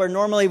freeway where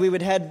normally we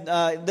would head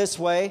this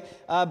way,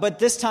 but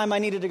this time I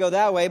needed to go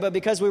that way. But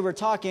because we were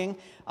talking,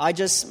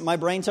 my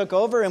brain took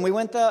over, and we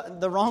went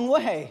the wrong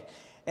way.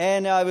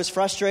 And it was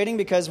frustrating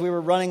because we were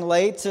running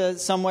late to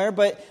somewhere.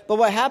 But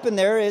what happened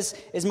there is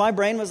my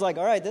brain was like,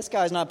 all right, this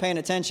guy's not paying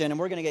attention and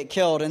we're going to get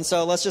killed. And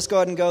so let's just go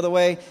ahead and go the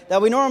way that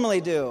we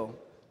normally do.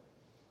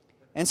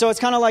 And so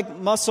it's kind of like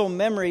muscle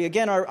memory.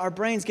 Again, our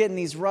brains get in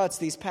these ruts,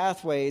 these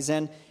pathways.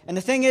 And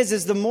the thing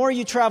is the more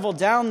you travel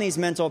down these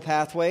mental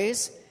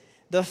pathways,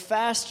 the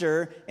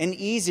faster and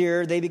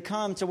easier they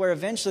become to where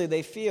eventually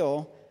they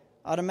feel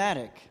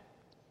automatic.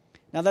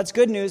 Now, that's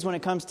good news when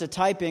it comes to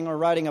typing or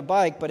riding a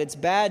bike, but it's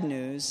bad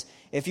news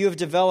if you have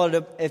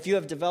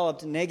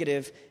developed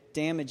negative,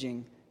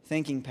 damaging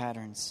thinking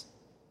patterns.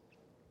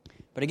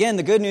 But again,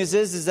 the good news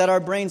is that our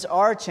brains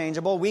are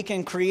changeable. We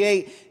can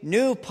create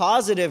new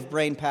positive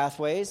brain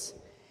pathways.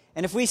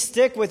 And if we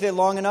stick with it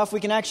long enough,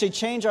 we can actually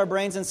change our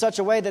brains in such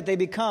a way that they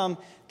become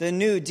the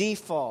new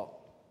default.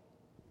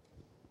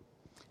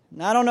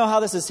 Now, I don't know how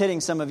this is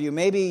hitting some of you.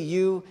 Maybe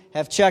you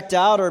have checked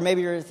out, or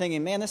maybe you're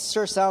thinking, man, this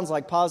sure sounds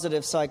like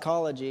positive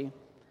psychology.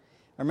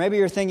 Or maybe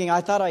you're thinking, I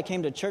thought I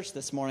came to church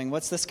this morning.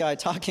 What's this guy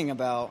talking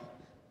about?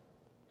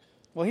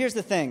 Well, here's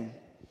the thing.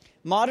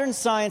 Modern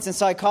science and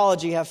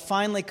psychology have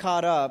finally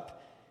caught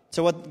up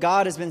to what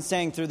God has been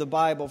saying through the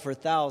Bible for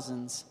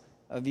thousands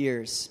of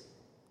years.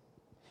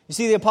 You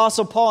see, the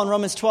Apostle Paul in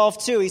Romans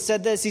 12:2, he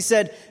said this. He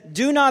said,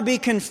 do not be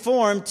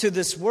conformed to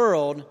this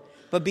world,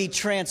 but be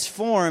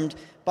transformed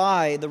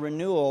by the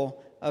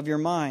renewal of your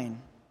mind.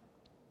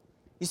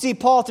 You see,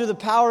 Paul, through the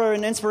power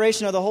and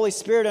inspiration of the Holy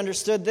Spirit,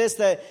 understood this,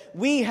 that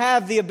we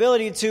have the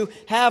ability to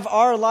have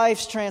our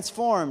lives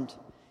transformed.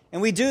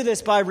 And we do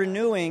this by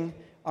renewing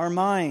our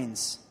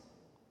minds.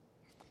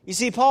 You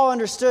see, Paul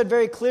understood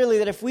very clearly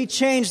that if we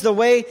change the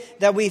way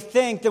that we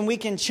think, then we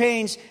can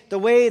change the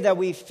way that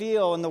we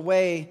feel and the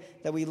way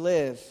that we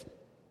live.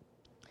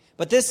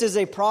 But this is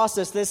a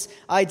process, this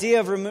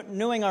idea of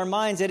renewing our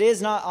minds, it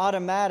is not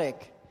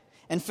automatic.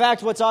 In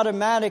fact, what's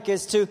automatic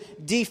is to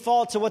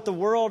default to what the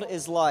world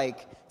is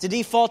like, to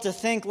default to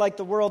think like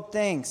the world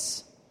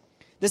thinks.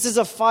 This is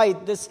a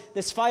fight,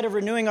 this fight of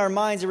renewing our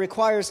minds, it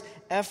requires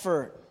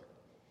effort.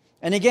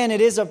 And again,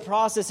 it is a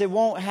process, it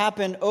won't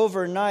happen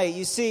overnight.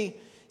 You see,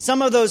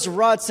 some of those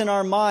ruts in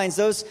our minds,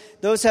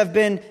 those have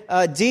been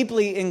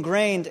deeply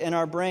ingrained in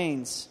our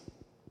brains.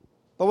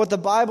 But what the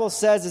Bible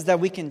says is that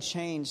we can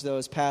change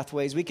those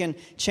pathways. We can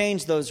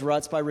change those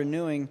ruts by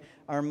renewing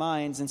our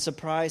minds. And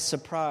surprise,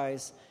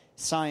 surprise,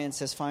 Science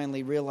has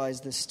finally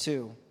realized this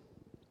too.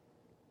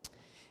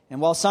 And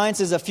while science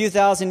is a few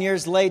thousand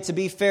years late, to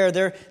be fair,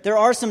 there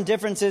are some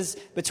differences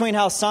between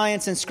how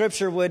science and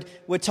Scripture would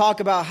talk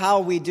about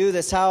how we do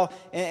this, how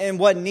and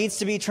what needs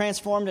to be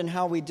transformed and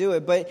how we do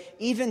it. But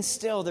even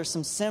still, there's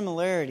some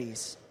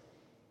similarities.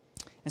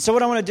 And so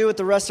what I want to do with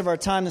the rest of our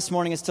time this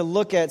morning is to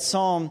look at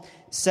Psalm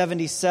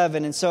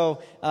 77. And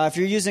so if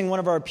you're using one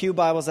of our pew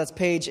Bibles, that's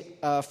page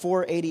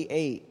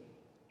 488.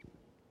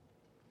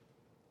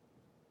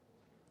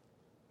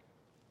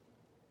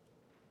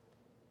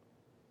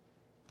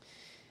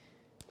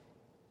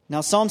 Now,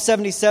 Psalm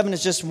 77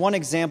 is just one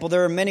example.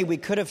 There are many we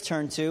could have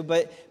turned to,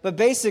 but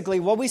basically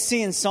what we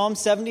see in Psalm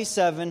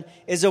 77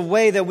 is a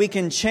way that we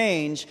can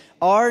change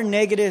our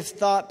negative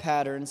thought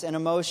patterns and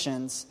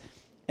emotions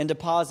into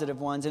positive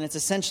ones. And it's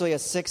essentially a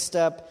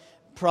 6-step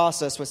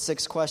process with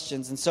 6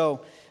 questions. And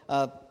so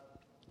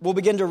we'll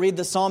begin to read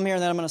the psalm here,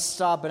 and then I'm going to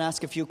stop and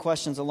ask a few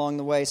questions along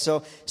the way.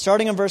 So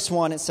starting in verse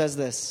 1, it says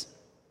this: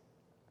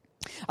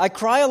 I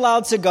cry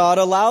aloud to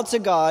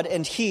God,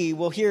 and He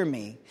will hear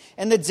me.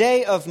 In the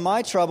day of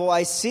my trouble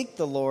I seek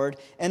the Lord.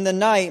 In the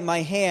night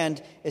my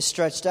hand is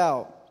stretched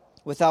out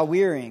without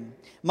wearying.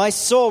 My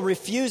soul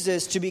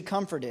refuses to be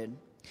comforted.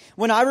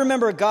 When I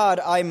remember God,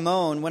 I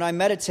moan. When I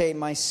meditate,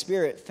 my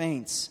spirit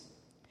faints.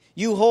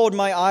 You hold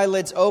my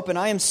eyelids open.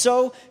 I am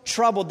so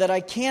troubled that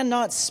I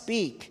cannot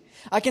speak.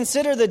 I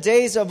consider the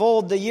days of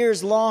old, the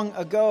years long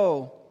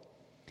ago.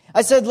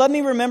 I said, let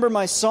me remember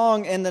my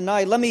song in the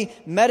night. Let me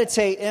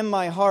meditate in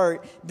my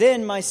heart.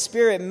 Then my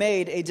spirit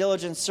made a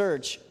diligent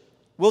search.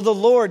 Will the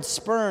Lord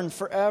spurn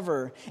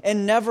forever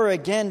and never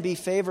again be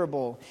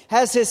favorable?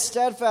 Has His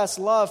steadfast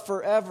love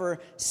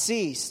forever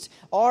ceased?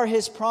 Are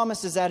His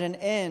promises at an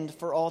end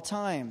for all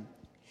time?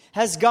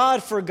 Has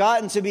God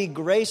forgotten to be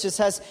gracious?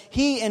 Has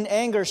He in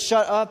anger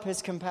shut up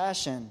His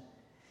compassion?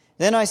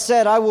 Then I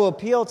said, I will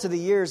appeal to the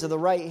years of the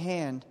right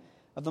hand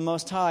of the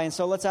Most High. And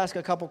so let's ask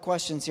a couple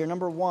questions here.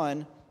 Number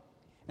one,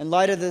 in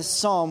light of this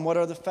psalm, what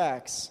are the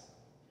facts?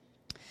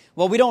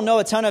 Well, we don't know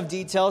a ton of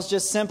details,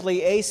 just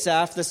simply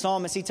Asaph, the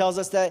psalmist, he tells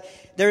us that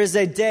there is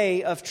a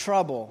day of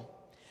trouble.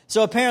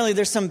 So apparently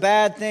there's some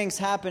bad things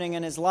happening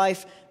in his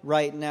life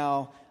right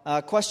now.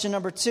 Question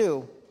number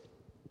 2,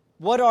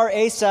 what are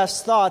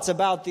Asaph's thoughts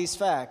about these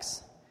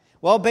facts?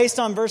 Well, based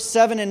on verse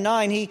 7 and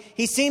 9,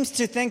 he seems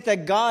to think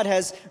that God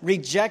has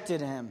rejected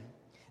him,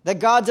 that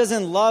God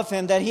doesn't love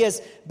him, that he has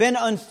been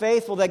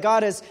unfaithful, that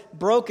God has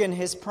broken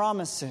His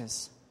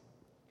promises.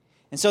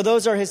 And so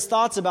those are his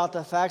thoughts about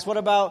the facts. What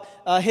about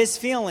his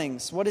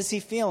feelings? What is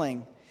he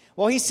feeling?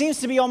 Well, he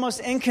seems to be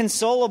almost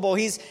inconsolable.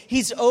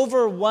 He's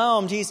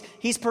overwhelmed.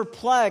 He's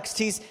perplexed.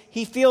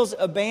 He feels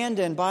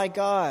abandoned by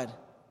God.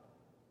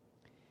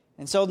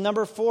 And so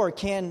number 4,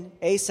 can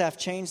Asaph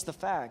change the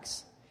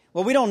facts?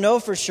 Well, we don't know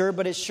for sure,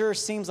 but it sure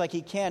seems like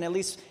he can. At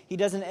least he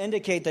doesn't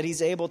indicate that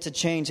he's able to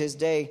change his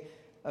day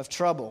of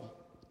trouble.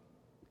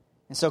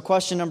 And so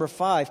question number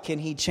 5, can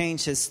he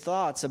change his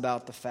thoughts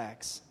about the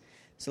facts?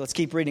 So let's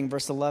keep reading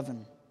verse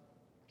 11.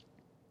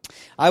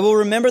 I will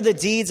remember the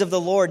deeds of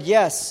the Lord.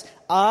 Yes,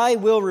 I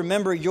will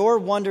remember your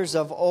wonders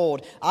of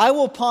old. I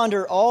will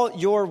ponder all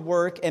your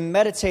work and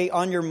meditate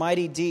on your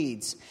mighty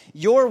deeds.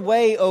 Your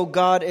way, O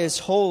God, is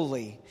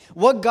holy.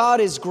 What God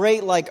is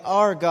great like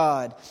our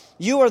God?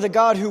 You are the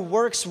God who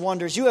works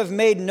wonders. You have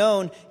made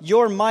known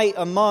your might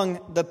among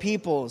the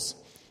peoples.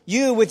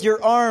 You, with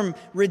your arm,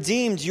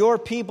 redeemed your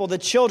people, the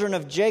children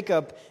of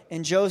Jacob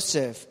and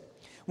Joseph.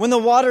 When the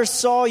waters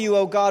saw you,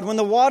 O God, when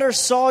the waters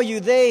saw you,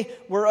 they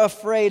were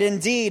afraid.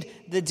 Indeed,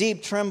 the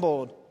deep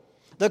trembled.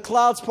 The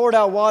clouds poured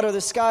out water.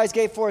 The skies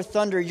gave forth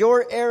thunder.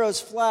 Your arrows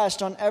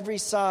flashed on every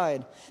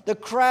side. The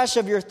crash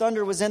of your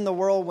thunder was in the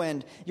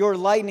whirlwind. Your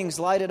lightnings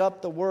lighted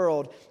up the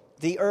world.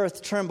 The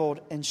earth trembled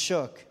and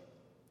shook.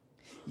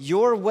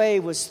 Your way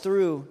was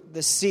through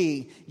the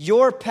sea,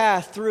 your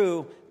path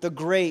through the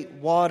great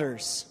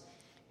waters.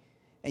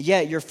 And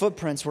yet your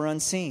footprints were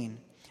unseen.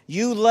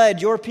 You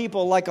led your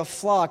people like a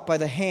flock by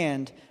the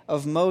hand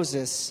of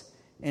Moses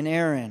and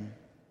Aaron.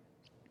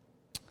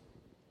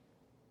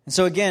 And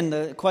so again,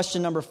 the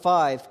question number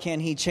 5, can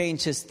he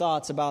change his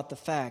thoughts about the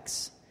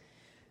facts?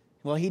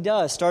 Well, he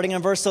does. Starting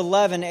in verse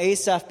 11,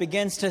 Asaph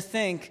begins to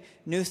think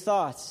new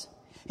thoughts.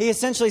 He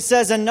essentially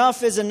says,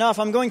 enough is enough.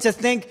 I'm going to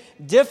think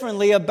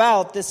differently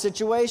about this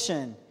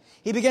situation.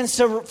 He begins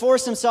to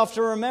force himself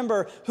to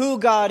remember who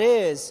God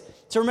is,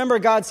 to remember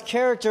God's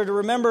character, to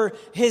remember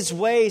His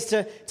ways,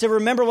 to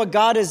remember what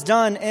God has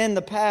done in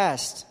the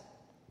past.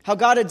 How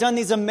God had done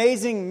these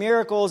amazing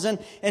miracles, and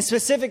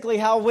specifically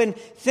how when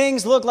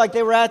things looked like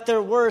they were at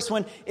their worst,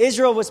 when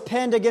Israel was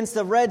penned against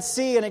the Red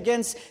Sea and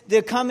against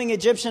the coming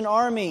Egyptian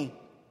army,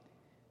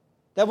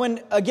 that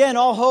when, again,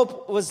 all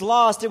hope was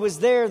lost, it was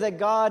there that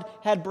God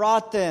had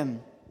brought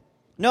them.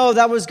 No,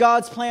 that was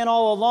God's plan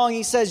all along.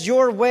 He says,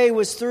 your way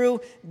was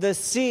through the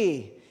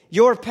sea.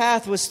 Your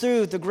path was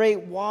through the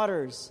great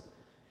waters.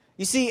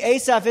 You see,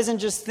 Asaph isn't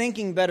just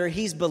thinking better,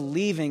 he's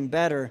believing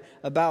better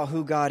about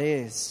who God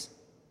is.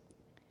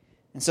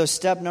 And so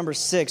step number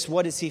 6,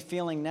 what is he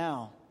feeling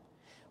now?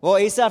 Well,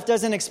 Asaph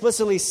doesn't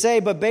explicitly say,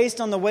 but based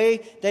on the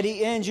way that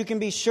he ends, you can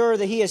be sure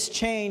that he has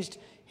changed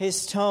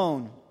his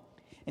tone.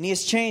 And he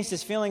has changed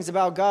his feelings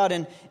about God.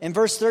 And in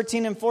verse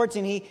 13 and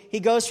 14, he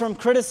goes from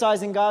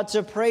criticizing God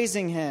to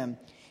praising him.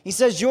 He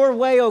says, "Your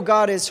way, O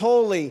God, is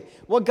holy.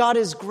 What God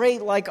is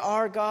great like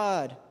our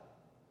God?"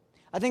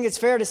 I think it's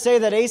fair to say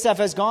that Asaph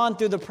has gone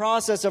through the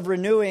process of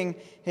renewing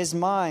his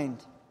mind.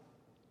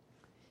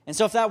 And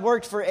so if that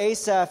worked for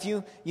Asaph,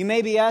 you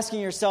may be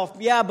asking yourself,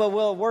 yeah, but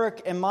will it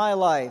work in my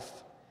life?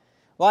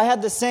 Well, I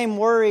had the same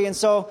worry, and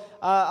so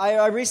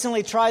I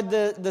recently tried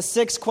the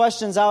 6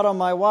 questions out on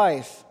my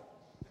wife,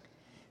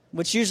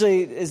 which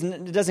usually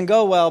it doesn't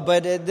go well,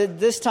 but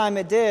this time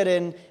it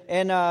did.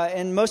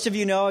 And most of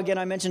you know, again,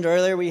 I mentioned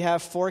earlier, we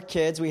have 4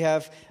 kids. We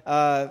have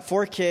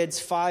 4 kids,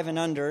 5 and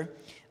under.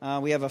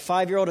 We have a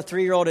 5-year-old, a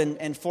 3-year-old,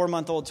 and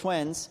 4-month-old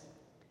twins.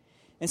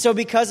 And so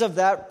because of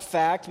that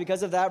fact,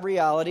 because of that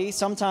reality,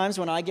 sometimes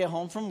when I get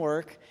home from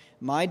work,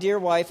 my dear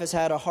wife has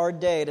had a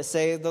hard day, to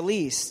say the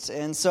least.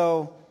 And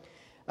so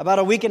about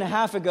a week and a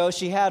half ago,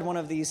 she had one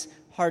of these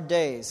hard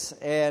days.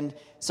 And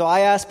so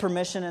I asked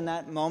permission in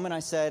that moment. I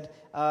said,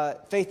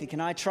 Faithy,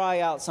 can I try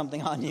out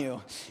something on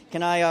you?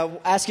 Can I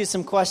ask you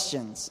some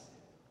questions?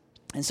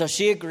 And so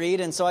she agreed.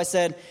 And so I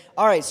said,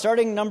 all right,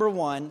 starting number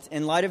 1,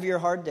 in light of your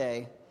hard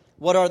day,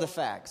 what are the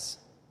facts?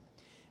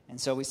 And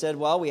so we said,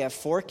 well, we have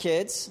 4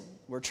 kids.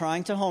 We're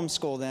trying to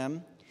homeschool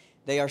them.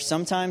 They are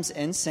sometimes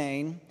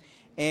insane.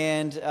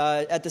 And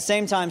at the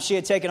same time, she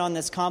had taken on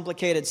this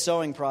complicated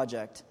sewing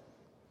project.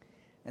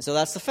 And so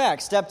that's the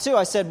fact. Step 2,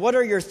 I said, what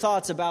are your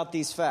thoughts about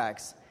these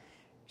facts?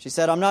 She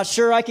said, I'm not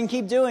sure I can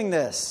keep doing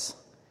this.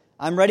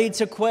 I'm ready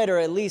to quit or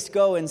at least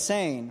go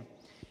insane.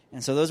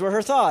 And so those were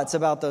her thoughts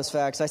about those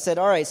facts. I said,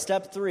 all right,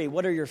 step 3,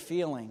 what are your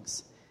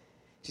feelings?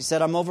 She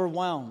said, I'm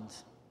overwhelmed.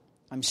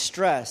 I'm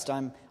stressed.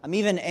 I'm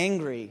even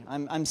angry.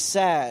 I'm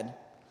sad.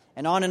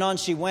 And on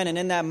she went. And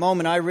in that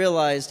moment, I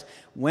realized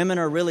women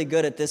are really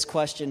good at this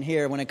question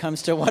here when it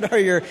comes to what are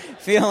your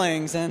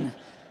feelings. And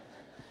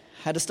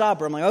I had to stop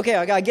her. I'm like, okay,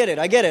 I get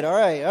it. All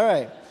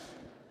right.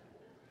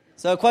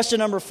 So question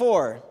number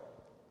 4,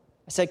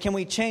 I said, can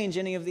we change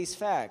any of these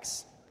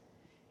facts?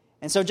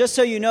 And so just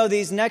so you know,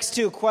 these next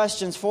 2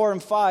 questions, 4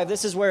 and 5,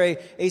 this is where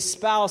a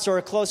spouse or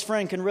a close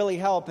friend can really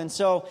help. And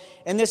so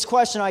in this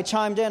question, I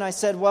chimed in. I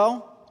said,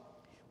 well,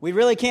 we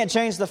really can't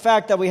change the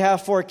fact that we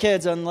have 4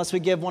 kids unless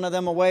we give one of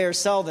them away or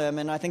sell them,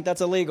 and I think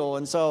that's illegal.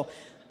 And so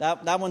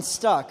that one's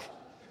stuck.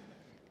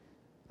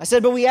 I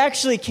said, but we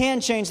actually can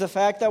change the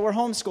fact that we're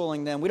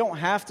homeschooling them. We don't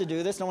have to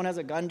do this. No one has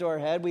a gun to our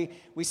head.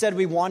 We said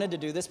we wanted to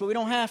do this, but we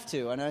don't have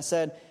to. And I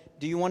said,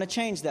 do you want to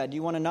change that? Do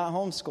you want to not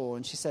homeschool?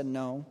 And she said,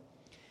 no.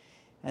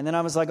 And then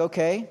I was like,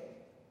 okay.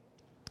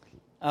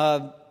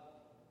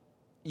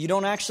 You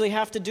don't actually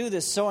have to do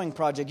this sewing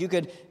project. You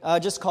could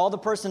just call the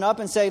person up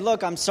and say,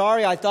 look, I'm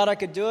sorry, I thought I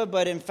could do it,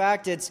 but in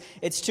fact,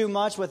 it's too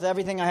much with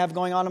everything I have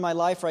going on in my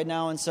life right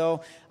now, and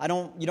so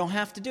you don't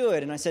have to do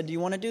it. And I said, do you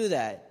want to do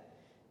that?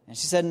 And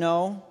she said,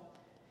 no.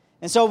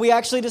 And so we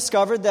actually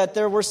discovered that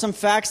there were some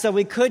facts that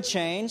we could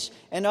change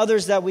and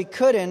others that we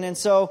couldn't. And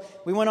so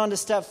we went on to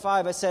step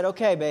 5. I said,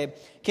 okay, babe,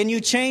 can you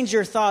change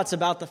your thoughts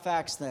about the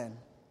facts then?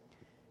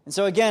 And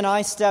so again,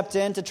 I stepped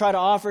in to try to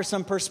offer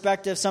some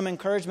perspective, some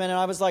encouragement. And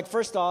I was like,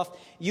 first off,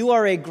 you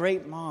are a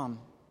great mom.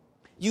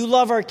 You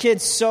love our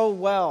kids so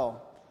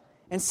well.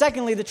 And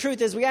secondly, the truth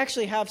is we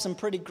actually have some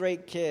pretty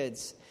great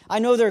kids. I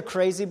know they're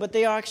crazy, but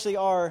they actually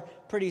are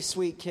pretty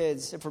sweet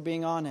kids, if we're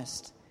being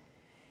honest.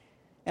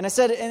 And I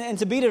said, and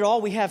to beat it all,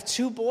 we have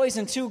 2 boys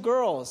and 2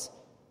 girls.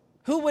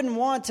 Who wouldn't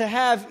want to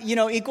have,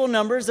 equal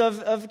numbers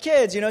of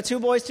kids, 2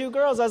 boys, 2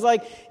 girls? I was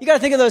like, you got to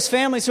think of those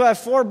families who have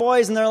 4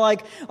 boys and they're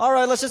like, all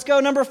right, let's just go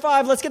number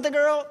 5. Let's get the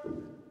girl.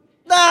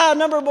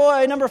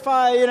 Number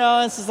 5,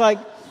 it's just like,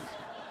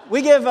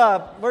 we give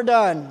up. We're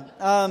done.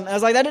 And I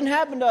was like, that didn't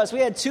happen to us. We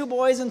had 2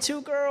 boys and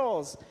 2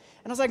 girls.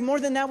 And I was like, more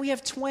than that, we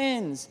have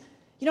twins.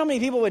 You know how many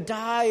people would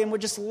die and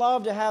would just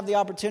love to have the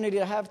opportunity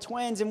to have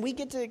twins, and we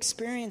get to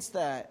experience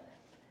that.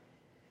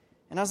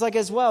 And I was like,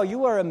 as well,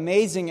 you are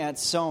amazing at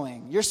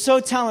sewing. You're so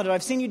talented.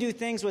 I've seen you do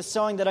things with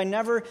sewing that I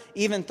never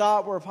even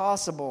thought were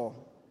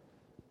possible.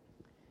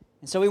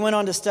 And so we went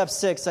on to step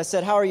 6. I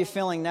said, how are you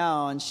feeling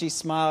now? And she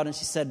smiled and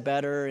she said,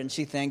 better. And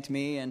she thanked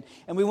me. And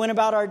we went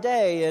about our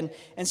day.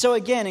 And so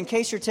again, in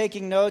case you're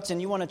taking notes and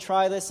you want to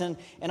try this, and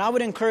I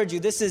would encourage you,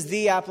 this is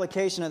the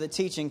application of the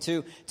teaching,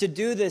 to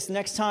do this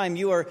next time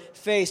you are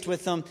faced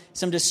with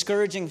some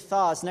discouraging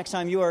thoughts, next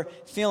time you are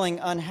feeling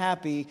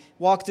unhappy.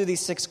 Walk through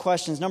these 6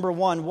 questions. Number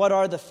 1, what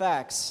are the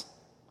facts?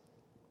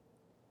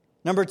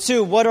 Number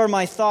 2, what are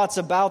my thoughts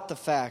about the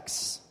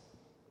facts?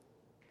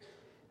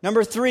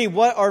 Number 3,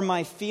 what are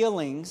my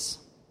feelings?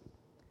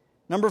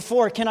 Number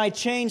 4, can I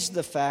change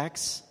the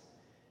facts?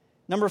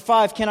 Number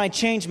 5, can I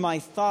change my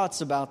thoughts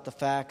about the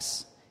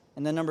facts?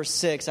 And then number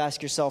 6,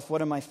 ask yourself,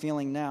 what am I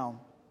feeling now?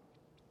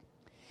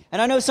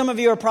 And I know some of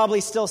you are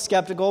probably still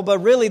skeptical, but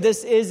really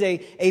this is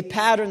a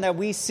pattern that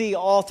we see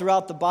all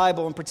throughout the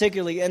Bible, and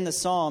particularly in the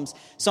Psalms.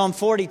 Psalm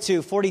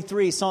 42,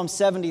 43, Psalm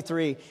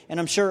 73, and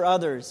I'm sure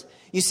others.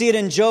 You see it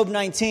in Job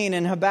 19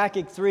 and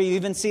Habakkuk 3. You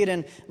even see it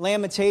in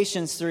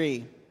Lamentations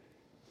 3.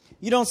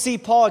 You don't see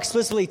Paul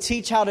explicitly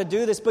teach how to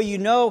do this, but you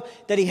know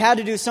that he had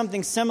to do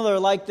something similar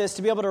like this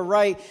to be able to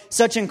write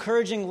such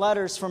encouraging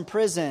letters from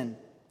prison.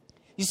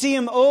 You see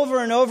him over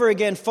and over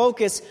again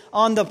focus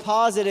on the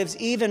positives,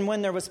 even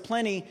when there was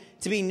plenty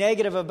to be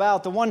negative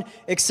about. The one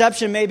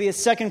exception maybe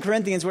is 2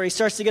 Corinthians, where he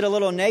starts to get a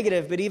little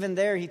negative, but even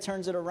there he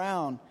turns it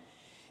around.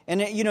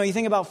 And you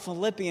think about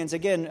Philippians.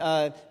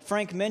 Again,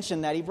 Frank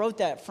mentioned that. He wrote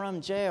that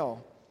from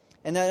jail.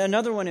 And then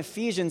another one,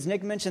 Ephesians.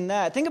 Nick mentioned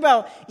that. Think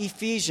about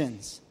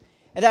Ephesians.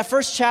 In that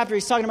first chapter,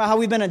 he's talking about how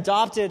we've been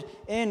adopted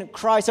in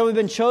Christ, how we've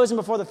been chosen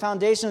before the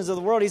foundations of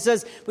the world. He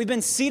says we've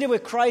been seated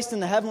with Christ in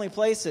the heavenly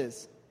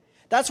places.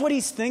 That's what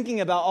he's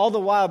thinking about, all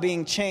the while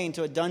being chained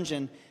to a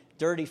dungeon,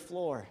 dirty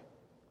floor.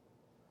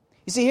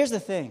 You see, here's the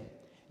thing.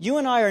 You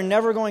and I are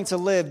never going to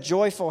live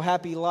joyful,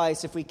 happy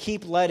lives if we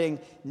keep letting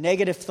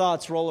negative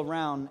thoughts roll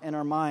around in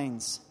our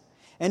minds.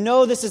 And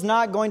no, this is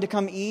not going to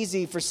come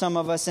easy for some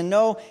of us. And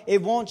no,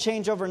 it won't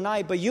change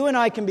overnight. But you and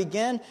I can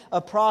begin a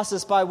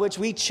process by which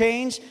we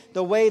change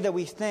the way that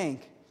we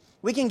think.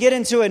 We can get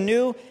into a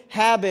new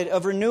habit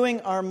of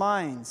renewing our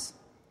minds.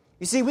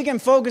 You see, we can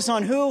focus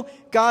on who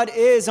God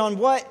is, on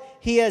what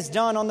He has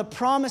done, on the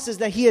promises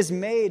that He has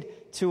made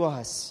to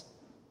us.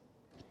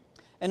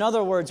 In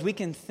other words, we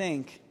can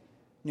think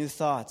new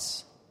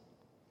thoughts.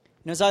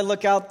 And as I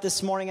look out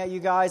this morning at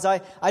you guys,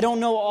 I don't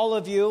know all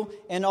of you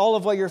and all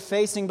of what you're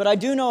facing, but I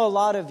do know a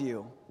lot of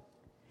you.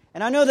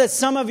 And I know that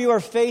some of you are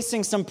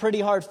facing some pretty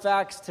hard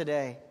facts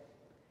today.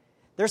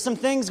 There's some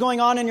things going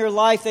on in your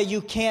life that you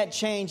can't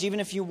change, even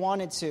if you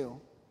wanted to.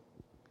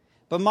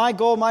 But my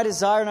goal, my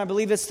desire, and I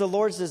believe it's the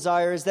Lord's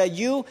desire, is that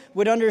you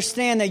would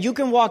understand that you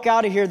can walk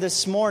out of here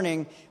this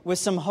morning with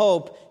some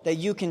hope that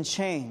you can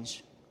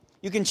change.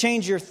 You can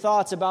change your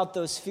thoughts about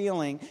those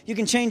feelings. You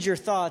can change your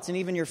thoughts and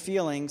even your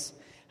feelings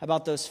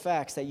about those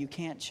facts that you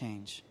can't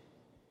change.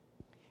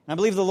 And I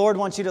believe the Lord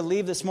wants you to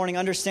leave this morning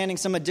understanding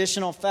some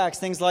additional facts.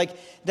 Things like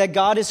that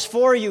God is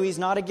for you, He's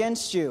not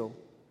against you.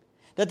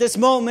 That this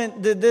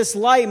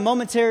light,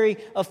 momentary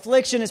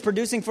affliction is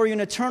producing for you an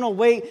eternal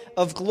weight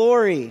of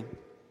glory.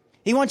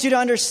 He wants you to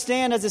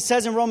understand, as it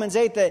says in Romans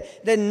 8,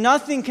 that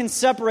nothing can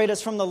separate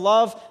us from the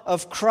love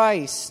of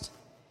Christ.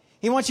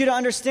 He wants you to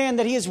understand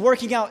that He is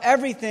working out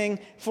everything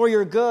for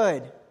your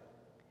good.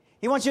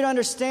 He wants you to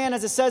understand,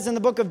 as it says in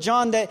the book of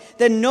John, that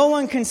no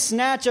one can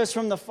snatch us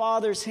from the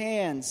Father's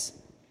hands.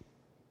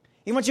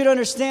 He wants you to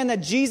understand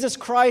that Jesus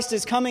Christ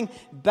is coming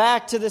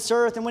back to this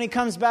earth, and when He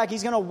comes back,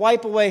 He's going to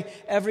wipe away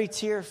every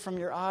tear from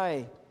your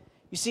eye.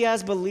 You see,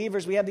 as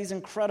believers, we have these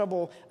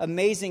incredible,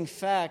 amazing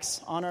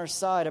facts on our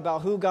side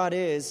about who God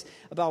is,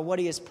 about what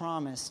He has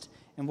promised,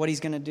 and what He's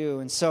going to do.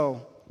 And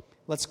so,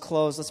 let's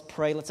close, let's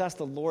pray, let's ask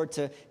the Lord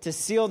to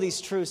seal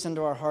these truths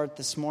into our heart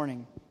this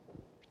morning.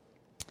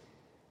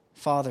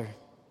 Father,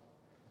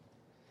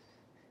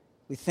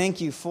 we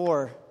thank You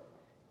for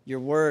Your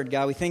word,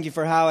 God. We thank You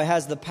for how it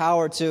has the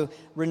power to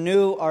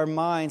renew our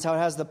minds, how it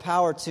has the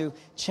power to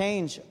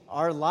change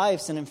our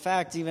lives, and in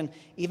fact,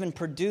 even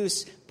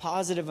produce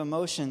positive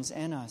emotions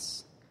in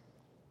us.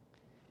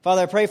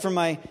 Father, I pray for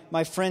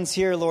my friends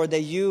here, Lord,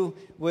 that You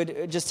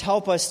would just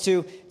help us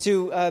to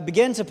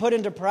begin to put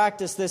into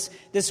practice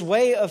this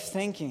way of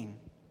thinking.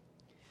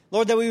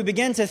 Lord, that we would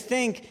begin to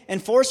think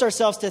and force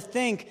ourselves to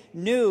think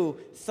new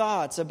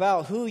thoughts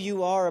about who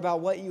You are, about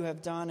what You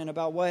have done, and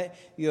about what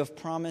You have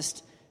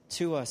promised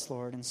to us,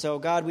 Lord. And so,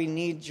 God, we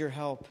need Your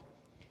help.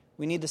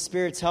 We need the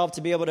Spirit's help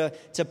to be able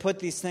to put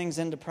these things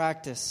into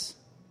practice.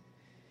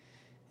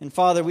 And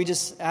Father, we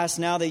just ask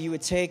now that You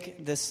would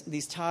take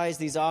these tithes,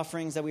 these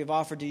offerings that we've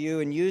offered to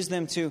You, and use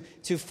them to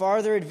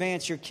farther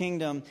advance Your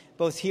kingdom,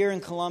 both here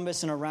in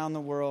Columbus and around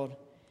the world.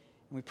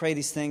 And we pray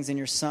these things in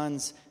Your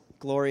Son's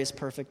glorious,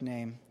 perfect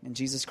name. In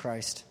Jesus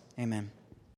Christ, amen.